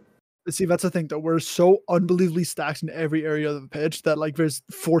play. See, that's the thing though. We're so unbelievably stacked in every area of the pitch that like there's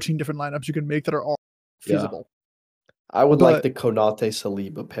 14 different lineups you can make that are all feasible. I would like But the Konate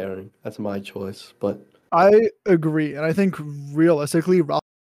Saliba pairing. That's my choice. But I agree, and I think realistically,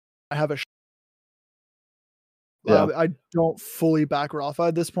 I have a. yeah. I don't fully back Rafa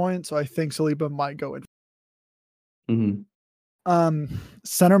at this point, so I think Saliba might go in.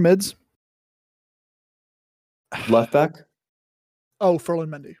 Center mids. Left back? Oh,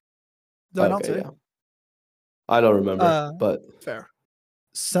 Ferland Mendy. Did I not say? Yeah. I don't remember, but fair.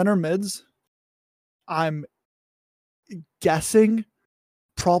 Center mids. I'm guessing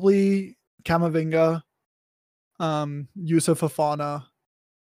probably Camavinga, Yusuf Fofana,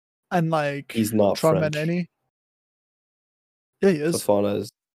 and like he's not French. Tchouaméni. Yeah, he is. Fofana is.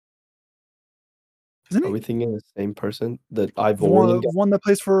 Isn't he? Are we thinking of the same person? The Ivorian guy? One that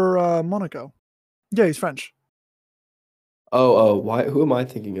plays for Monaco. Yeah, he's French. Oh, why? Who am I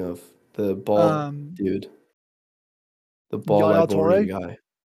thinking of? The bald dude. The bald Yaya Ivorian Toure? guy.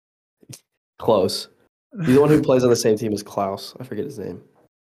 Close. He's the one who plays on the same team as Klaus. I forget his name.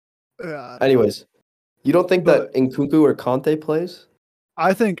 Yeah. Anyways, you don't think that Nkunku or Conte plays?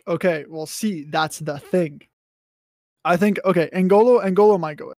 I think, okay, well, see, that's the thing. I think, okay, N'Golo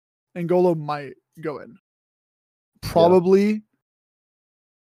might go in. N'Golo might go in. Probably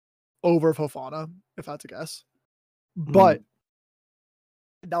over Fofana, if that's a guess. But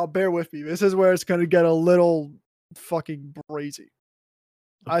now bear with me. This is where it's going to get a little fucking brazy.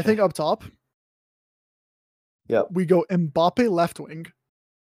 Okay. I think up top, we go Mbappe left wing,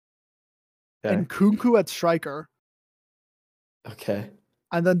 and Nkunku at striker. Okay.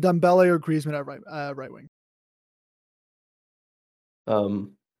 And then Dembele or Griezmann at right wing.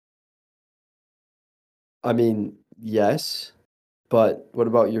 I mean, yes, but what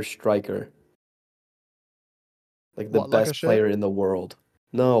about your striker? Like the best player in the world.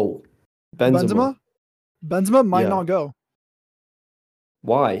 No. Benzema. Benzema might not go.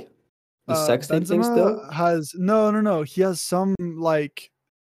 Why? The sexting thing still? Has no. He has some like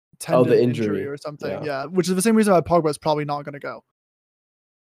tendon injury or something. Yeah, which is the same reason why Pogba is probably not going to go.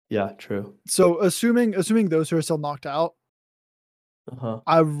 Yeah, true. So assuming those who are still knocked out,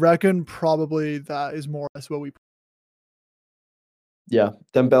 I reckon probably that is more or less what we. Yeah,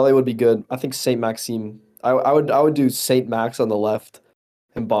 Dembele would be good. I think Saint Maxime. I would do Saint Max on the left,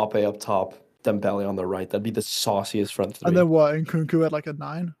 Mbappe up top, Dembele on the right. That'd be the sauciest front three. And then what? Nkunku at like a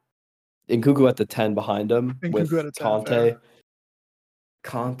 9. Nkunku at the 10 behind him with at a 10, Conte. fair.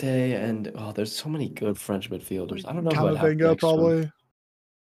 Conte and there's so many good French midfielders. I don't know who I'd have Camavinga probably.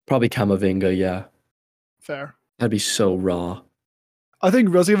 Probably Camavinga, yeah. Fair. That'd be so raw. I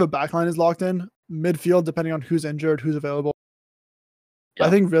think Rossi of a backline is locked in. Midfield, depending on who's injured, who's available. Yeah. I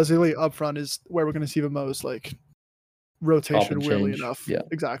think Rossi up front is where we're going to see the most like rotation, and weirdly change. enough. Yeah.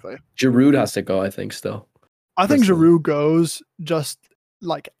 Exactly. Giroud has to go, I think, still. I think Personally. Giroud goes just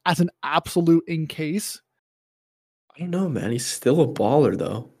like as an absolute in case. I don't know, man. He's still a baller,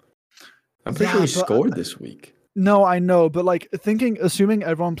 though. I'm pretty sure Yeah, he but scored this week. no, I know, but like assuming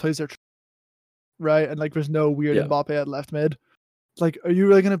everyone plays their right, and like there's no weird Yeah. Mbappe at left mid. Like, are you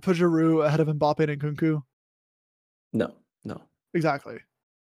really gonna put Giroud ahead of Mbappe and Nkunku? No. Exactly.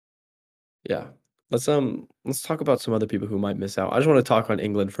 Yeah. Let's talk about some other people who might miss out. I just want to talk on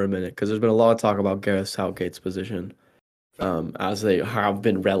England for a minute because there's been a lot of talk about Gareth Southgate's position, as they have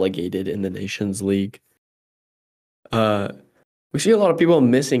been relegated in the Nations League. We see a lot of people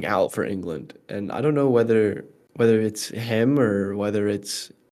missing out for England, and I don't know whether it's him or whether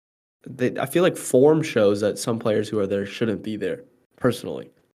it's I feel like form shows that some players who are there shouldn't be there. Personally,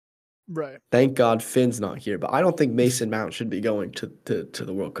 Right. thank God Finn's not here, but I don't think Mason Mount should be going to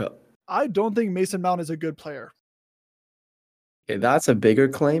the World Cup. I don't think Mason Mount is a good player. Okay, that's a bigger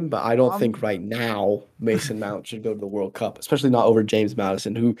claim, but I don't think right now Mason Mount should go to the World Cup, especially not over James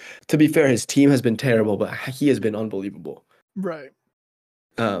Maddison, who, to be fair, his team has been terrible, but he has been unbelievable. Right.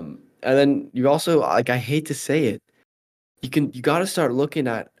 And then you also, like, I hate to say it, you got to start looking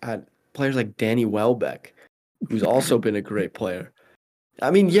at players like Danny Welbeck, who's also been a great player. I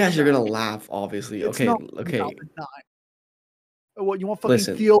mean, yes, you're gonna laugh, obviously. It's Okay, not okay. What, you want fucking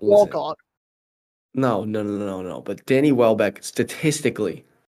Listen. Theo Walcott? No. But Danny Welbeck, statistically,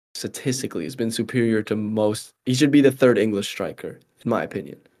 has been superior to most. He should be the third English striker, in my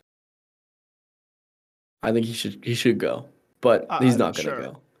opinion. I think he should go, but he's not gonna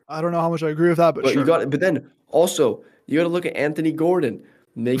go. I don't know how much I agree with that, but sure. But then also you got to look at Anthony Gordon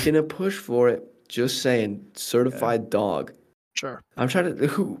making a push for it. Just saying, certified dog. Sure. I'm trying to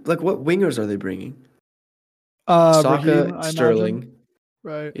what wingers are they bringing? Raheem, Saka, Sterling, imagine.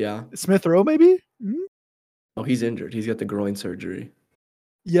 Right. yeah. Smith Rowe, maybe? Mm-hmm. Oh, he's injured. He's got the groin surgery.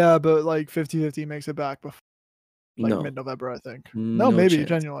 Yeah, but like 50-50 makes it back before No. mid-November, I think. No maybe chance.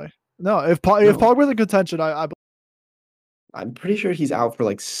 genuinely. No, if Pogba's in contention, I'm pretty sure he's out for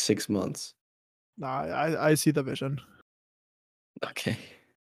like 6 months. I see the vision. Okay.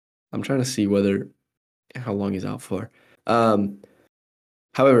 I'm trying to see how long he's out for.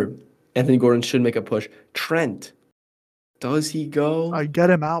 However, Anthony Gordon should make a push. Trent, does he go? I get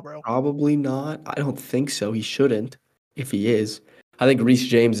him out, bro. Probably not. I don't think so. He shouldn't. If he is, I think Reece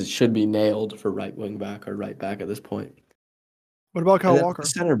James should be nailed for right wing back or right back at this point. What about Kyle Walker?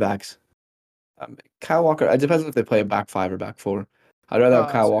 Center backs. Kyle Walker. It depends if they play a back five or back four. I'd rather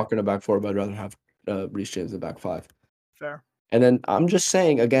have Kyle Walker in a back four, but I'd rather have Reece James in the back five. Fair. And then I'm just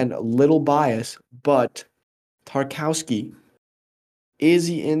saying, again, a little bias, but Tarkowski, is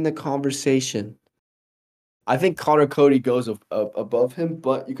he in the conversation? I think Connor Cody goes above him,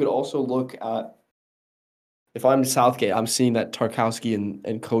 but you could also look at, if I'm Southgate, I'm seeing that Tarkowski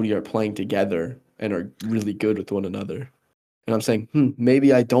and Cody are playing together and are really good with one another. And I'm saying,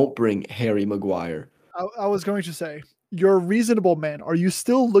 maybe I don't bring Harry Maguire. I was going to say, you're a reasonable man. Are you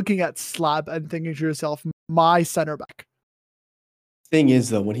still looking at Slab and thinking to yourself, my center back? Thing is,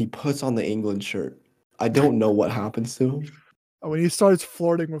 though, when he puts on the England shirt, I don't know what happens to him. When he starts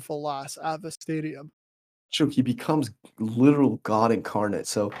flirting with the lass at the stadium. True, he becomes literal God incarnate.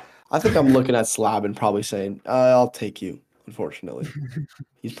 So I think I'm looking at Slab and probably saying, I'll take you, unfortunately.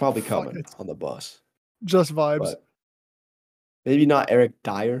 He's probably coming on the bus. Just vibes. But maybe not Eric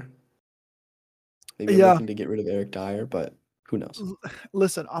Dyer. Maybe I'm looking to get rid of Eric Dyer, but who knows?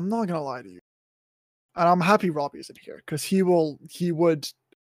 Listen, I'm not going to lie to you. And I'm happy Robbie isn't here because he would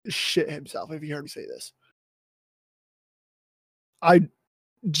shit himself if he heard me say this. I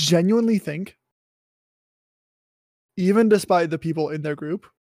genuinely think, even despite the people in their group,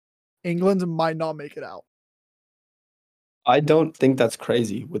 England might not make it out. I don't think that's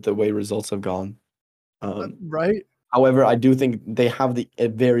crazy with the way results have gone. Right? However, I do think they have a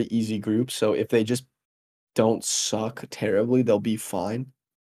very easy group. So if they just don't suck terribly, they'll be fine.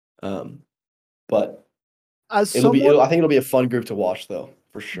 But I think it'll be a fun group to watch, though,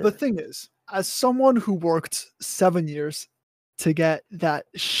 for sure. The thing is, as someone who worked 7 years to get that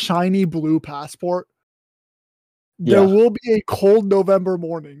shiny blue passport, there will be a cold November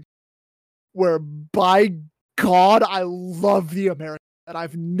morning where, by God, I love the Americans. And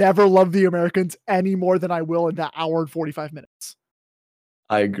I've never loved the Americans any more than I will in that hour and 45 minutes.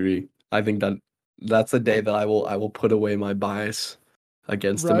 I agree. I think that's the day that I will put away my bias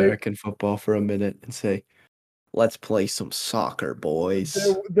against American football for a minute and say, let's play some soccer, boys.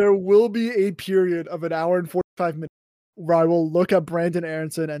 There will be a period of an hour and 45 minutes where I will look at Brandon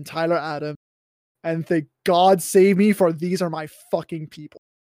Aronson and Tyler Adams and think, God save me, for these are my fucking people.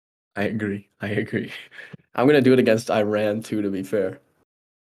 I agree. I agree. I'm gonna do it against Iran too, to be fair.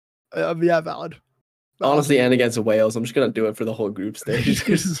 Yeah, valid. Honestly, and against Wales, I'm just gonna do it for the whole group stage.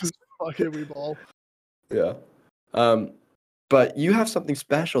 Fuck it, we ball. Yeah. But you have something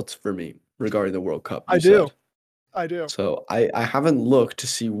special for me regarding the World Cup. I You do. said. I do. So I haven't looked to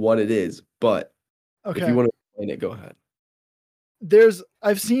see what it is, but if you Okay. want to explain it, go ahead.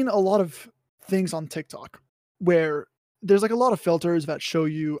 I've seen a lot of things on TikTok where there's like a lot of filters that show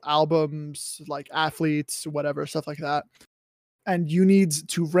you albums, like athletes, whatever, stuff like that. And you need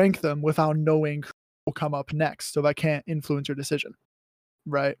to rank them without knowing who will come up next. So that can't influence your decision.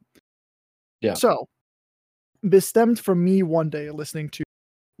 Right. Yeah. So this stemmed from me one day listening to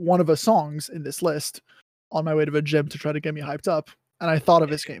one of the songs in this list on my way to the gym to try to get me hyped up. And I thought of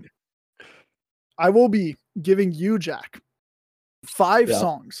this game. I will be giving you, Jack, 5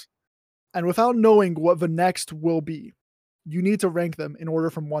 songs. And without knowing what the next will be, you need to rank them in order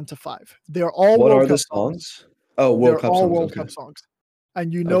from 1 to 5. They're all What World are Cup the songs. songs? Oh, World They're Cup all songs. World Okay. Cup songs.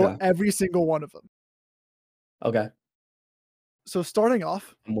 And you know Okay. every single one of them. Okay. So starting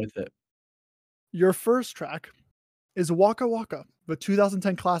off, I'm with it. your first track is Waka Waka, the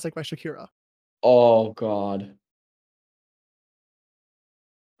 2010 classic by Shakira. Oh God.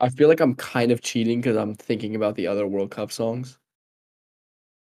 I feel like I'm kind of cheating because I'm thinking about the other World Cup songs.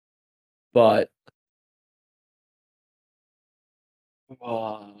 But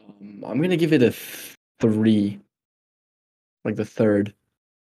I'm gonna give it a 3, like the third.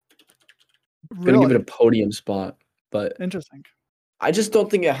 I'm gonna give it a podium spot, but Interesting. I just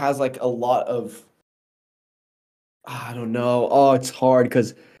don't think it has like a lot of. I don't know. Oh, it's hard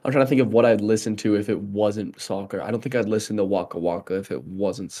because I'm trying to think of what I'd listen to if it wasn't soccer. I don't think I'd listen to Waka Waka if it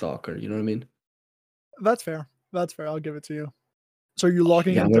wasn't soccer. You know what I mean? That's fair. That's fair. I'll give it to you. So you're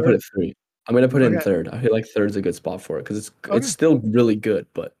locking Yeah, in I'm gonna put third? it 3. I'm gonna put it in Okay. third. I feel like third's a good spot for it because it's Okay. still really good,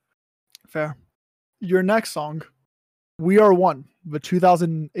 but Fair. Your next song, We Are One, the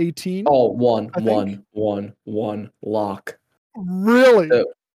 2018. oh, one, I think. lock. Really?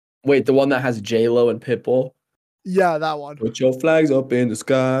 Wait, the one that has J-Lo and Pitbull? Yeah, that one. Put your flags up in the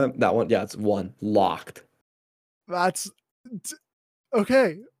sky. That one, yeah, it's 1 locked. That's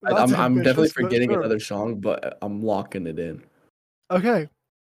okay. That's I'm definitely ambitious, but forgetting sure. another song, but I'm locking it in. Okay.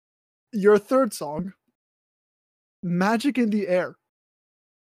 Your third song, Magic in the Air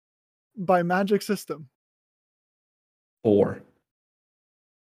by Magic System. 4.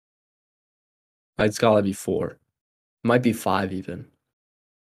 It's gotta be 4. Might be 5 even.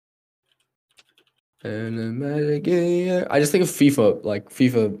 And the magic in the air. I just think of FIFA, like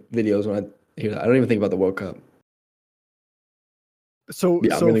FIFA videos when I hear that. I don't even think about the World Cup. So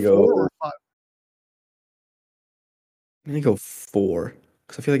Yeah, I'm so gonna 4 go. or 5? I'm gonna go 4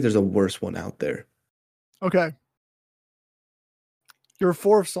 because I feel like there's a worse one out there. Okay. Your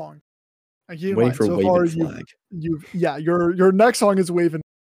fourth song. And keep in Waiting mind, for so Wavin far flag. your next song is Wavin.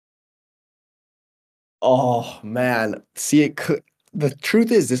 Oh man, see it could. The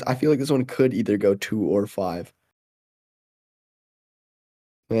truth is this. I feel like this one could either go 2 or 5.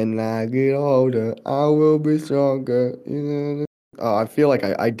 When I get older, I will be stronger. Oh, I feel like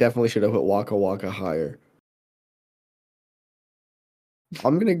I definitely should have put Waka Waka higher.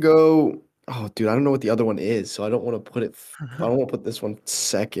 I'm gonna go. Oh, dude, I don't know what the other one is, so I don't want to put it. I don't want to put this one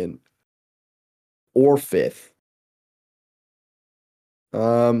second or fifth.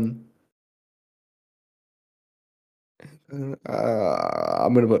 I'm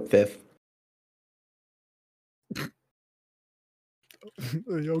gonna put fifth.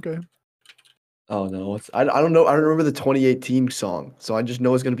 Okay. Oh no, I don't know. I don't remember the 2018 song, so I just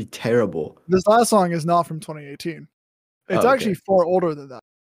know it's gonna be terrible. This last song is not from 2018. It's actually far older than that.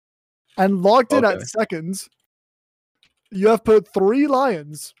 And locked in at seconds, you have put 3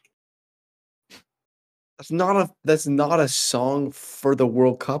 Lions. That's not a song for the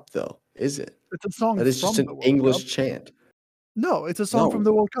World Cup though, is it? It's a song That is from just an the World English Cup. chant. No, it's a song from No.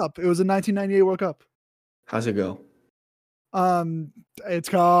 the World Cup. It was a 1998 World Cup. How's it go? It's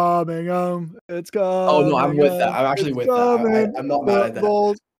coming home. It's coming. Oh no, I'm with that. home. I'm actually It's with that. coming. I'm not mad at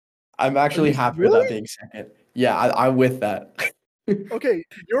that. I'm actually happy with that being second. Yeah, I'm with that. Okay,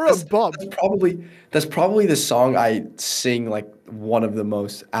 you're a bum. That's probably the song I sing like one of the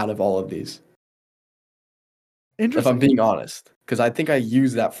most out of all of these. If Interesting. I'm being honest, because I think I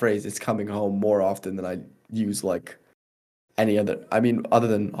use that phrase "it's coming home" more often than I use like any other. I mean, other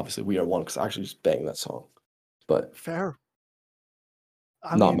than obviously "We Are One," because I actually just bang that song. But Fair.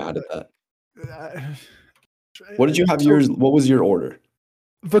 Not mad at that. Uh, What did you have yours? What was your order?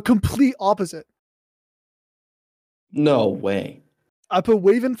 The complete opposite. No way. I put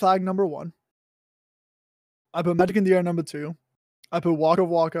Wavin flag number 1. I put Magic in the Air number 2. I put Waka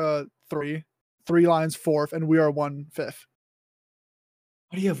Waka 3, 3 Lions 4th, and We Are One 5th.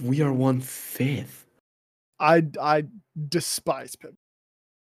 Why do you have We Are One 5th? I despise Pip.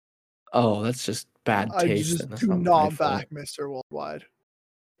 Oh, that's just bad I taste. just Then that's do not my not fault. back Mr. Worldwide.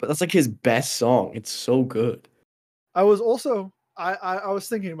 But that's like his best song. It's so good. I was also I was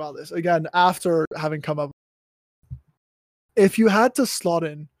thinking about this again after having come up. If you had to slot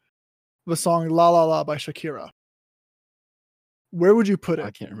in the song La La La by Shakira, where would you put I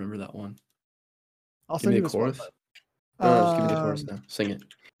it? can't remember that one. I'll Give send me you the this chorus. one. No, just give me the chorus now. Sing it.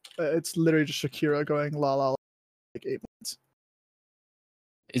 It's literally just Shakira going La La La like 8 minutes.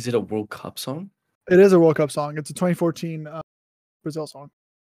 Is it a World Cup song? It is a World Cup song. It's a 2014 Brazil song.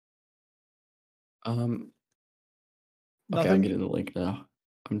 Okay, I'm Nothing. getting the link now.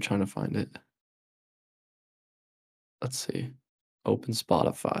 I'm trying to find it. Let's see. Open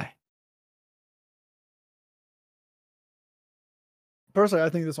Spotify. Personally, I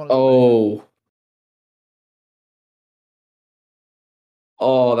think this one is Oh.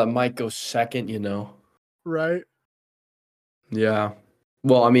 Oh, that might go second, you know. right. Yeah.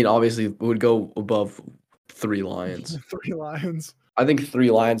 Well, I mean, obviously, it would go above 3 Lions. 3 Lions. I think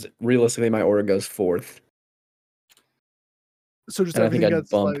 3 Lions, realistically, my order goes 4th. So just And I think everything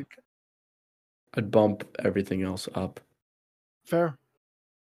gets like I'd bump everything else up. fair.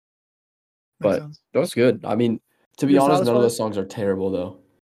 Makes But sense. that was good. I mean, to be You're honest, none of satisfied? those songs are terrible, though.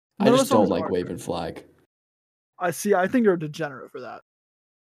 I None of the just don't songs like are. Wavin' Flag. I see. I think you're a degenerate for that.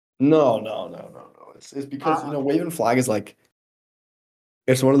 No. It's because, Wavin' Flag is like,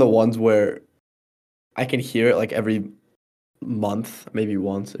 it's one of the ones where I can hear it like every month, maybe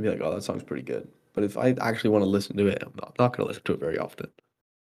once, and be like, oh, that song's pretty good. But if I actually want to listen to it, I'm not going to listen to it very often.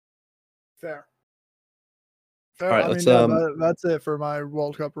 Fair. All right, I let's mean, yeah, that's it for my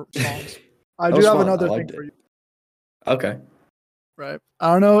World Cup songs. I that do was have fun. I another thing liked for it. you. Okay. Right.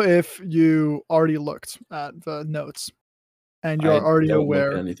 I don't know if you already looked at the notes and you're I already don't look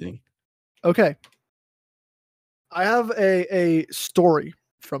aware. at anything. Okay. I have a story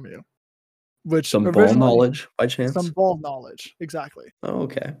from you, which Some ball originally knowledge by chance? some ball knowledge. Exactly. Oh,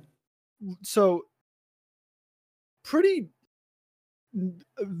 okay. So pretty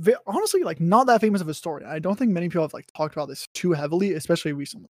honestly, like not that famous of a story. I don't think many people have like talked about this too heavily, especially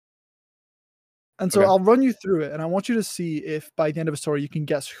recently. And so Okay. I'll run you through it, and I want you to see if by the end of a story you can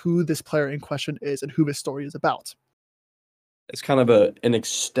guess who this player in question is and who this story is about. It's kind of an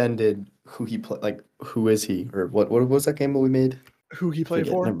extended who he play, like who is he, or what was that game that we made? Who he played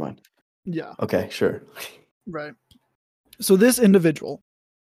Forget. for? Never mind. Yeah. Okay, sure. Right. So this individual,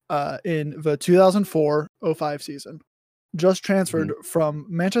 in the 2004-05 season, just transferred from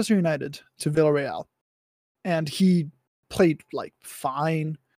Manchester United to Villarreal, and he played like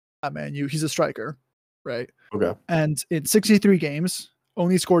fine at Man U. He's a striker, right? Okay. And in 63 games,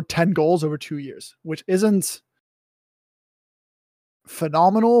 only scored 10 goals over 2 years, which isn't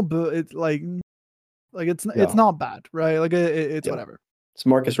phenomenal, but it's like it's not bad, right? Like it's Yeah. whatever. It's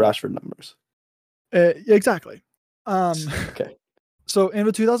Marcus Rashford numbers. Exactly. Okay. So in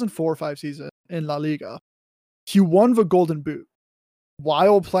the 2004-05 season in La Liga, he won the Golden Boot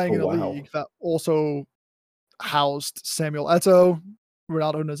while playing in a league that also housed Samuel Eto'o,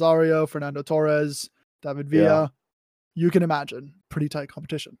 Ronaldo Nazario, Fernando Torres, David Villa. Yeah. You can imagine, pretty tight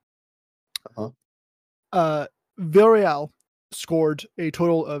competition. Uh-huh. Villarreal scored a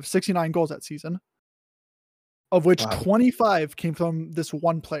total of 69 goals that season, of which 25 came from this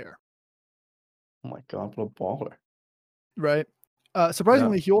one player. Oh my God, what a baller. Right?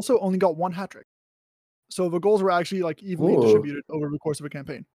 Surprisingly, he also only got 1 hat-trick. So the goals were actually like evenly distributed over the course of a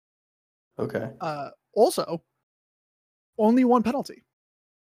campaign. Okay. Also, only 1 penalty.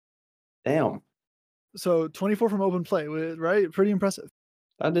 Damn. So 24 from open play, right? Pretty impressive.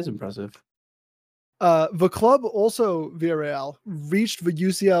 That is impressive. The club also, Villarreal, reached the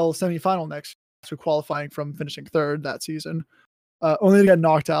UCL semifinal next after qualifying from finishing 3rd that season, only to get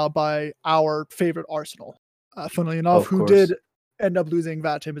knocked out by our favorite Arsenal, funnily enough, who did end up losing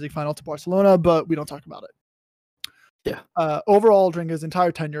that Champions League final to Barcelona, but we don't talk about it. Yeah. Overall, during his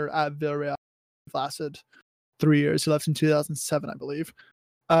entire tenure at Villarreal, lasted 3 years. He left in 2007, I believe.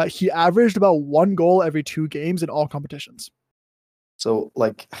 He averaged about 1 goal every 2 games in all competitions. So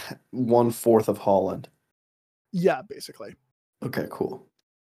like 1/4 of Haaland. Yeah, basically. Okay, cool.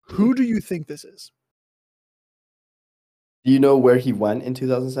 Who do you think this is? Do you know where he went in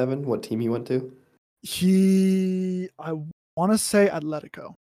 2007? What team he went to? I want to say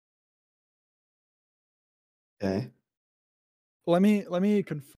Atletico. Okay. Let me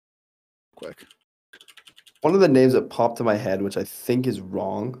confirm quick. One of the names that popped to my head, which I think is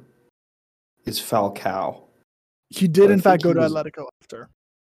wrong, is Falcao. He did, But I in fact, think go he to was Atletico after.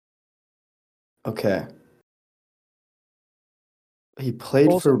 okay. He played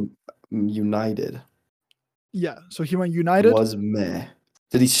Also, for United. yeah. So he went United, Was meh.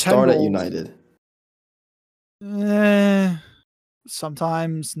 Did he 10 start at goals. United?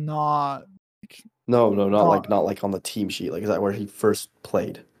 Sometimes not. No, not Not. like on the team sheet. Like, is that where he first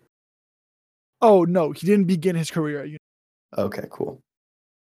played? Oh no, he didn't begin his career at United. Okay, cool.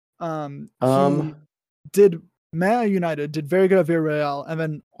 He did Man United, did very good at Villarreal, and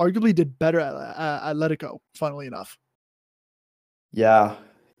then arguably did better at Atletico, funnily enough. Yeah.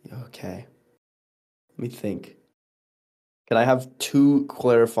 Okay. Let me think. Can I have two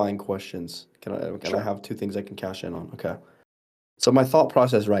clarifying questions? Can I Sure. have two things I can cash in on? Okay. So my thought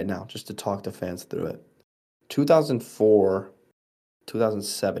process right now, just to talk to fans through it. 2004,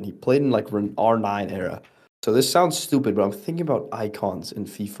 2007, he played in like R9 era. So this sounds stupid, but I'm thinking about icons in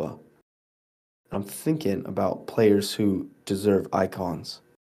FIFA. I'm thinking about players who deserve icons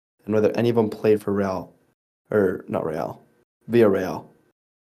and whether any of them played for Real or not Real, Villarreal.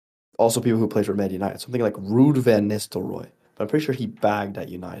 Also people who played for Man United. Something like Ruud van Nistelrooy. But I'm pretty sure he bagged at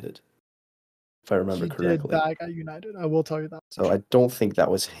United, if I remember He did correctly. bag at United. I will tell you that. So I don't think that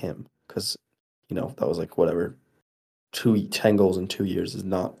was him because, that was like whatever. 10 goals in 2 years is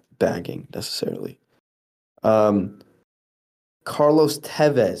not bagging necessarily. Carlos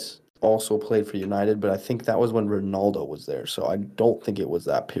Tevez also played for United, but I think that was when Ronaldo was there, so I don't think it was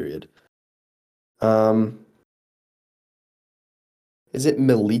that period. Is it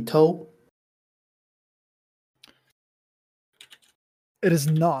Milito? It is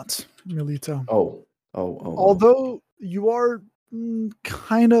not Milito. Oh. Although you are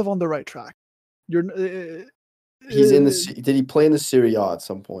kind of on the right track. You're. He's in the. Did he play in the Serie A at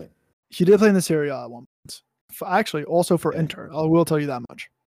some point? He did play in the Serie A at one point. Actually, also for Inter. I will tell you that much.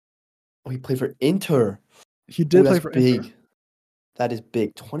 Oh, he played for Inter. He did play for big. Inter. That is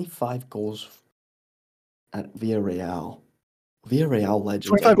big. 25 goals at Villarreal. Villarreal legends.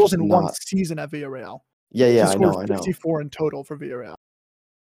 25 goals in one season at Villarreal. Yeah, he I know. scored 54 in total for Villarreal.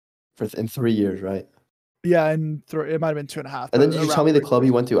 In 3 years, right? Yeah, and it might have been 2.5. And then did you tell me the club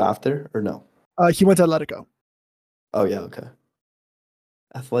he went to after, or no? He went to Atletico. Oh, yeah, okay.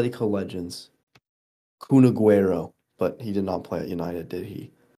 Atletico legends. Kun Aguero, but he did not play at United, did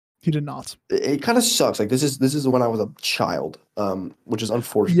he? He did not. It kind of sucks. Like, this is when I was a child, which is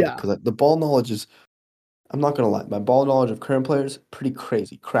unfortunate because the ball knowledge is, I'm not going to lie, my ball knowledge of current players, pretty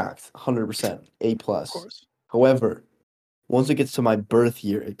crazy, cracked, 100%, A+. Of course. However, once it gets to my birth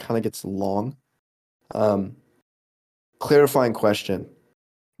year, it kind of gets long. Clarifying question.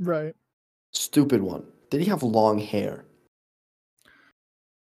 Right. Stupid one. Did he have long hair?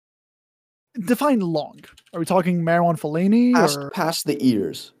 Define long. Are we talking Marwan Fellaini or past the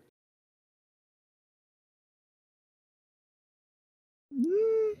ears?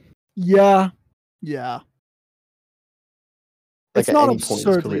 Yeah. Like it's at not any point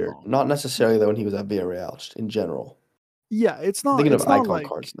in his career. long. Not necessarily though when he was at Villarreal, just in general. Yeah, it's not. I'm thinking it's of not icon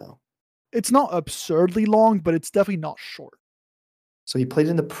cards now. It's not absurdly long, but it's definitely not short. So he played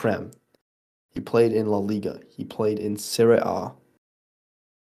in the Prem. He played in La Liga. He played in Serie A.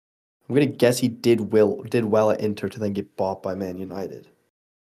 I'm gonna guess he did well at Inter to then get bought by Man United.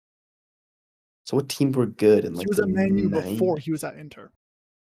 So what teams were good in like he was the at Man U before he was at Inter.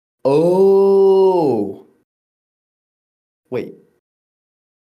 Oh. Wait.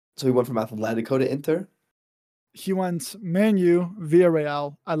 So he went from Atletico to Inter? He went Man U,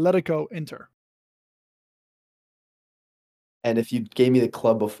 Villarreal, Atletico, Inter. And if you gave me the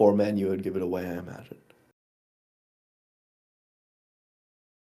club before Man U, would give it away, I imagine.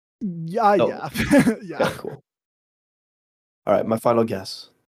 Yeah, Oh. yeah. Yeah. Okay, cool. All right, my final guess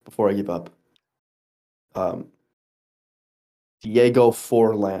before I give up. Diego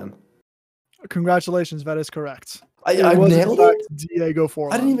Forlan. Congratulations, that is correct. I nailed it? Diego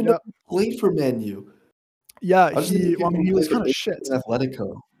Forlan. I didn't even know he played for Man U. Yeah, he was kind of shit.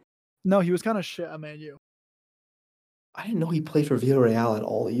 Atletico. No, he was kind of shit at Man U. I didn't know he played for Villarreal at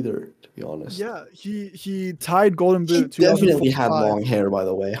all either, to be honest. Yeah, he tied Golden Boot. He definitely had long hair, by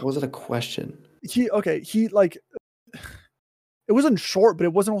the way. How was it a question? It wasn't short, but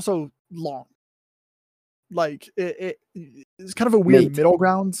it wasn't also long. Like it's kind of a weird middle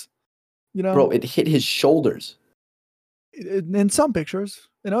ground, you know. Bro, it hit his shoulders. In some pictures,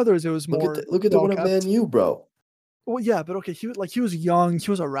 in others, it was more. Look at the one at Man U, bro. Well, yeah, but okay, he was young. He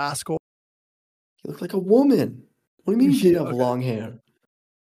was a rascal. He looked like a woman. What do you mean he didn't have long hair?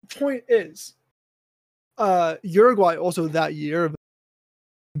 Point is, Uruguay also that year,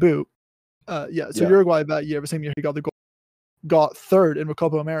 boot. Uruguay that year, the same year he got the goal, got third in the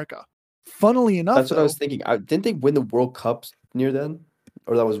Copa America. Funnily enough, That's what I though, was thinking. Didn't they win the World Cups near then?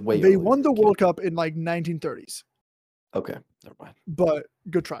 Or that was way they earlier? won the Okay. World Cup in like 1930s. Okay, never mind. But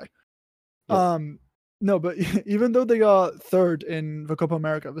good try. Yeah. No, but even though they got third in the Copa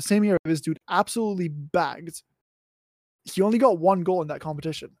America, the same year this dude absolutely bagged. He only got 1 goal in that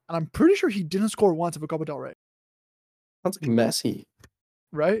competition, and I'm pretty sure he didn't score once in the Copa del Rey. Sounds like Messi.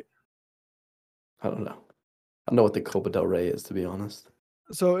 Right? I don't know. I don't know what the Copa del Rey is, to be honest.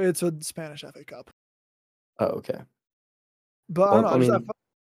 So it's a Spanish FA Cup. Oh, okay. But I Well, don't know. I mean, I found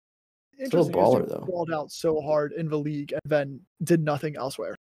it still a interesting. This baller, dude though. balled out so hard in the league and then did nothing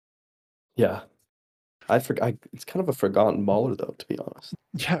elsewhere. Yeah. It's kind of a forgotten baller, though, to be honest.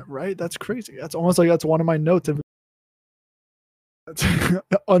 Yeah, right? That's crazy. That's almost like that's one of my notes.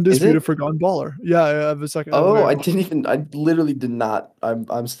 Undisputed forgotten baller. Yeah, I have a second. Oh, I literally did not.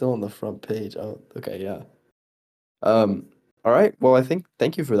 I'm still on the front page. Oh, okay, yeah. All right. Well,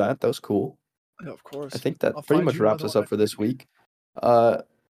 thank you for that. That was cool. Yeah, of course. I think I'll that pretty find much you wraps another us one up for this week. Do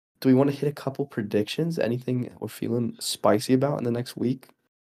we want to hit a couple predictions? Anything we're feeling spicy about in the next week?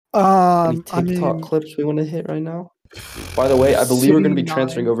 Any I TikTok mean, clips we want to hit right now? By the way, I believe we're going to be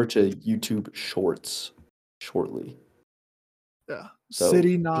transferring over to YouTube Shorts shortly. Yeah. So,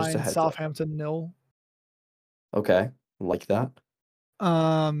 City just a 9, heads up. Southampton 0. Okay, like that.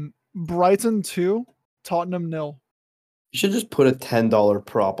 Brighton 2, Tottenham 0. You should just put a $10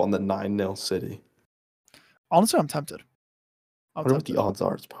 prop on the 9-0 City. Honestly, I'm tempted. I wonder what the odds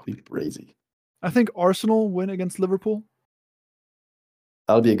are. It's probably crazy. I think Arsenal win against Liverpool.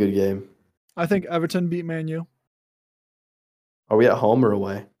 That'll be a good game. I think Everton beat Man U. Are we at home or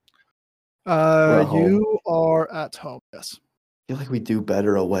away? We're at home. You are at home. Yes. I feel like we do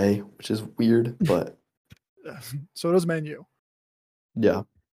better away, which is weird, but So does Man U. yeah.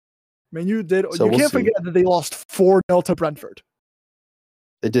 Man U did. So you can't forget that they lost 4-0 to Brentford.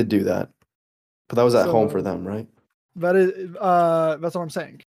 They did do that, but that was at home for them, right? That is. That's what I'm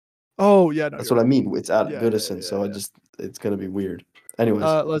saying. Oh yeah, no, that's what I mean. It's at Goodison, yeah, so it's gonna be weird. Anyways,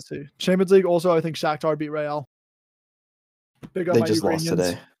 let's see. Champions League. Also, I think Shakhtar beat Real. Big up they my just Ukrainians.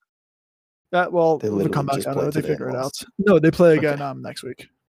 lost today. Well, They the literally comeback just out played of it. They today figure and it out. lost. No, they play again next week.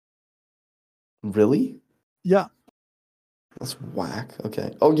 Really? Yeah. That's whack.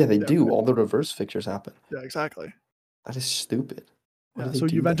 Okay. Oh yeah, they do. All the reverse fixtures happen. Yeah, exactly. That is stupid. Yeah, so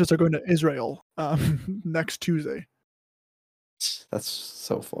Juventus are going to Israel next Tuesday. That's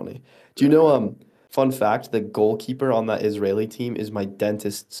so funny. Do you know, fun fact, the goalkeeper on that Israeli team is my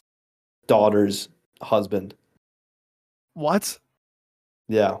dentist's daughter's husband. What?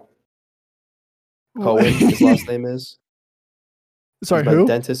 Yeah. Cohen, his last name is. Sorry, He's my who?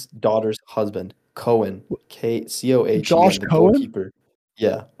 dentist's daughter's husband. Cohen. Cohen. Josh the Cohen? goalkeeper.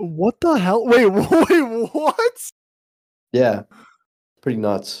 Yeah. What the hell? Wait, what? Yeah. Pretty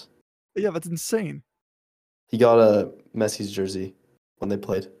nuts. Yeah, that's insane. He got a Messi's jersey when they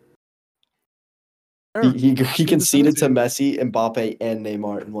played. He conceded to Messi, Mbappe, and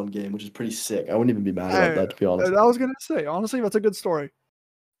Neymar in one game, which is pretty sick. I wouldn't even be mad about that, to be honest. I was gonna say, honestly, that's a good story.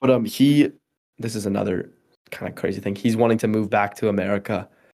 But this is another kind of crazy thing. He's wanting to move back to America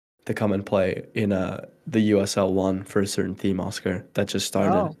to come and play in the USL 1 for a certain team, Oscar, that just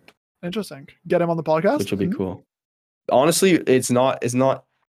started. Oh, interesting. Get him on the podcast, which will be cool. Honestly, it's not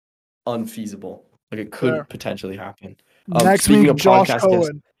unfeasible. Like it could potentially happen. Next week, Josh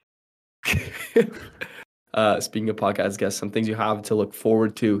Cohen. Speaking of podcast guests, some things you have to look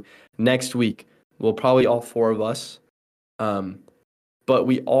forward to next week. Well, probably all 4 of us. But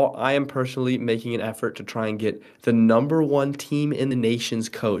I am personally making an effort to try and get the number 1 team in the nation's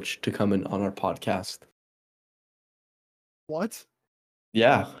coach to come in on our podcast. What?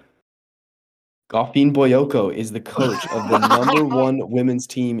 Yeah. Gofin Boyoko is the coach of the number 1 women's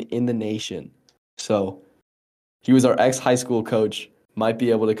team in the nation. So he was our ex-high school coach. Might be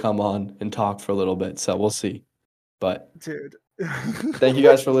able to come on and talk for a little bit. So we'll see. But dude, thank you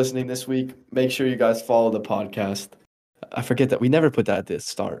guys for listening this week. Make sure you guys follow the podcast. I forget that we never put that at the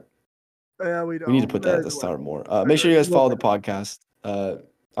start. Yeah, we don't. We need to put that at the start more. Make sure you guys follow the podcast on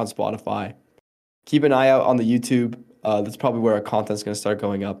Spotify. Keep an eye out on the YouTube. That's probably where our content's going to start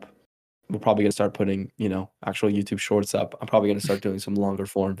going up. We're probably going to start putting, actual YouTube shorts up. I'm probably going to start doing some longer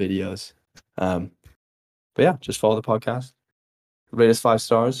form videos. But yeah, just follow the podcast. Rate us 5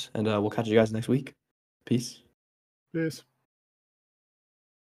 stars, and we'll catch you guys next week. Peace. Peace.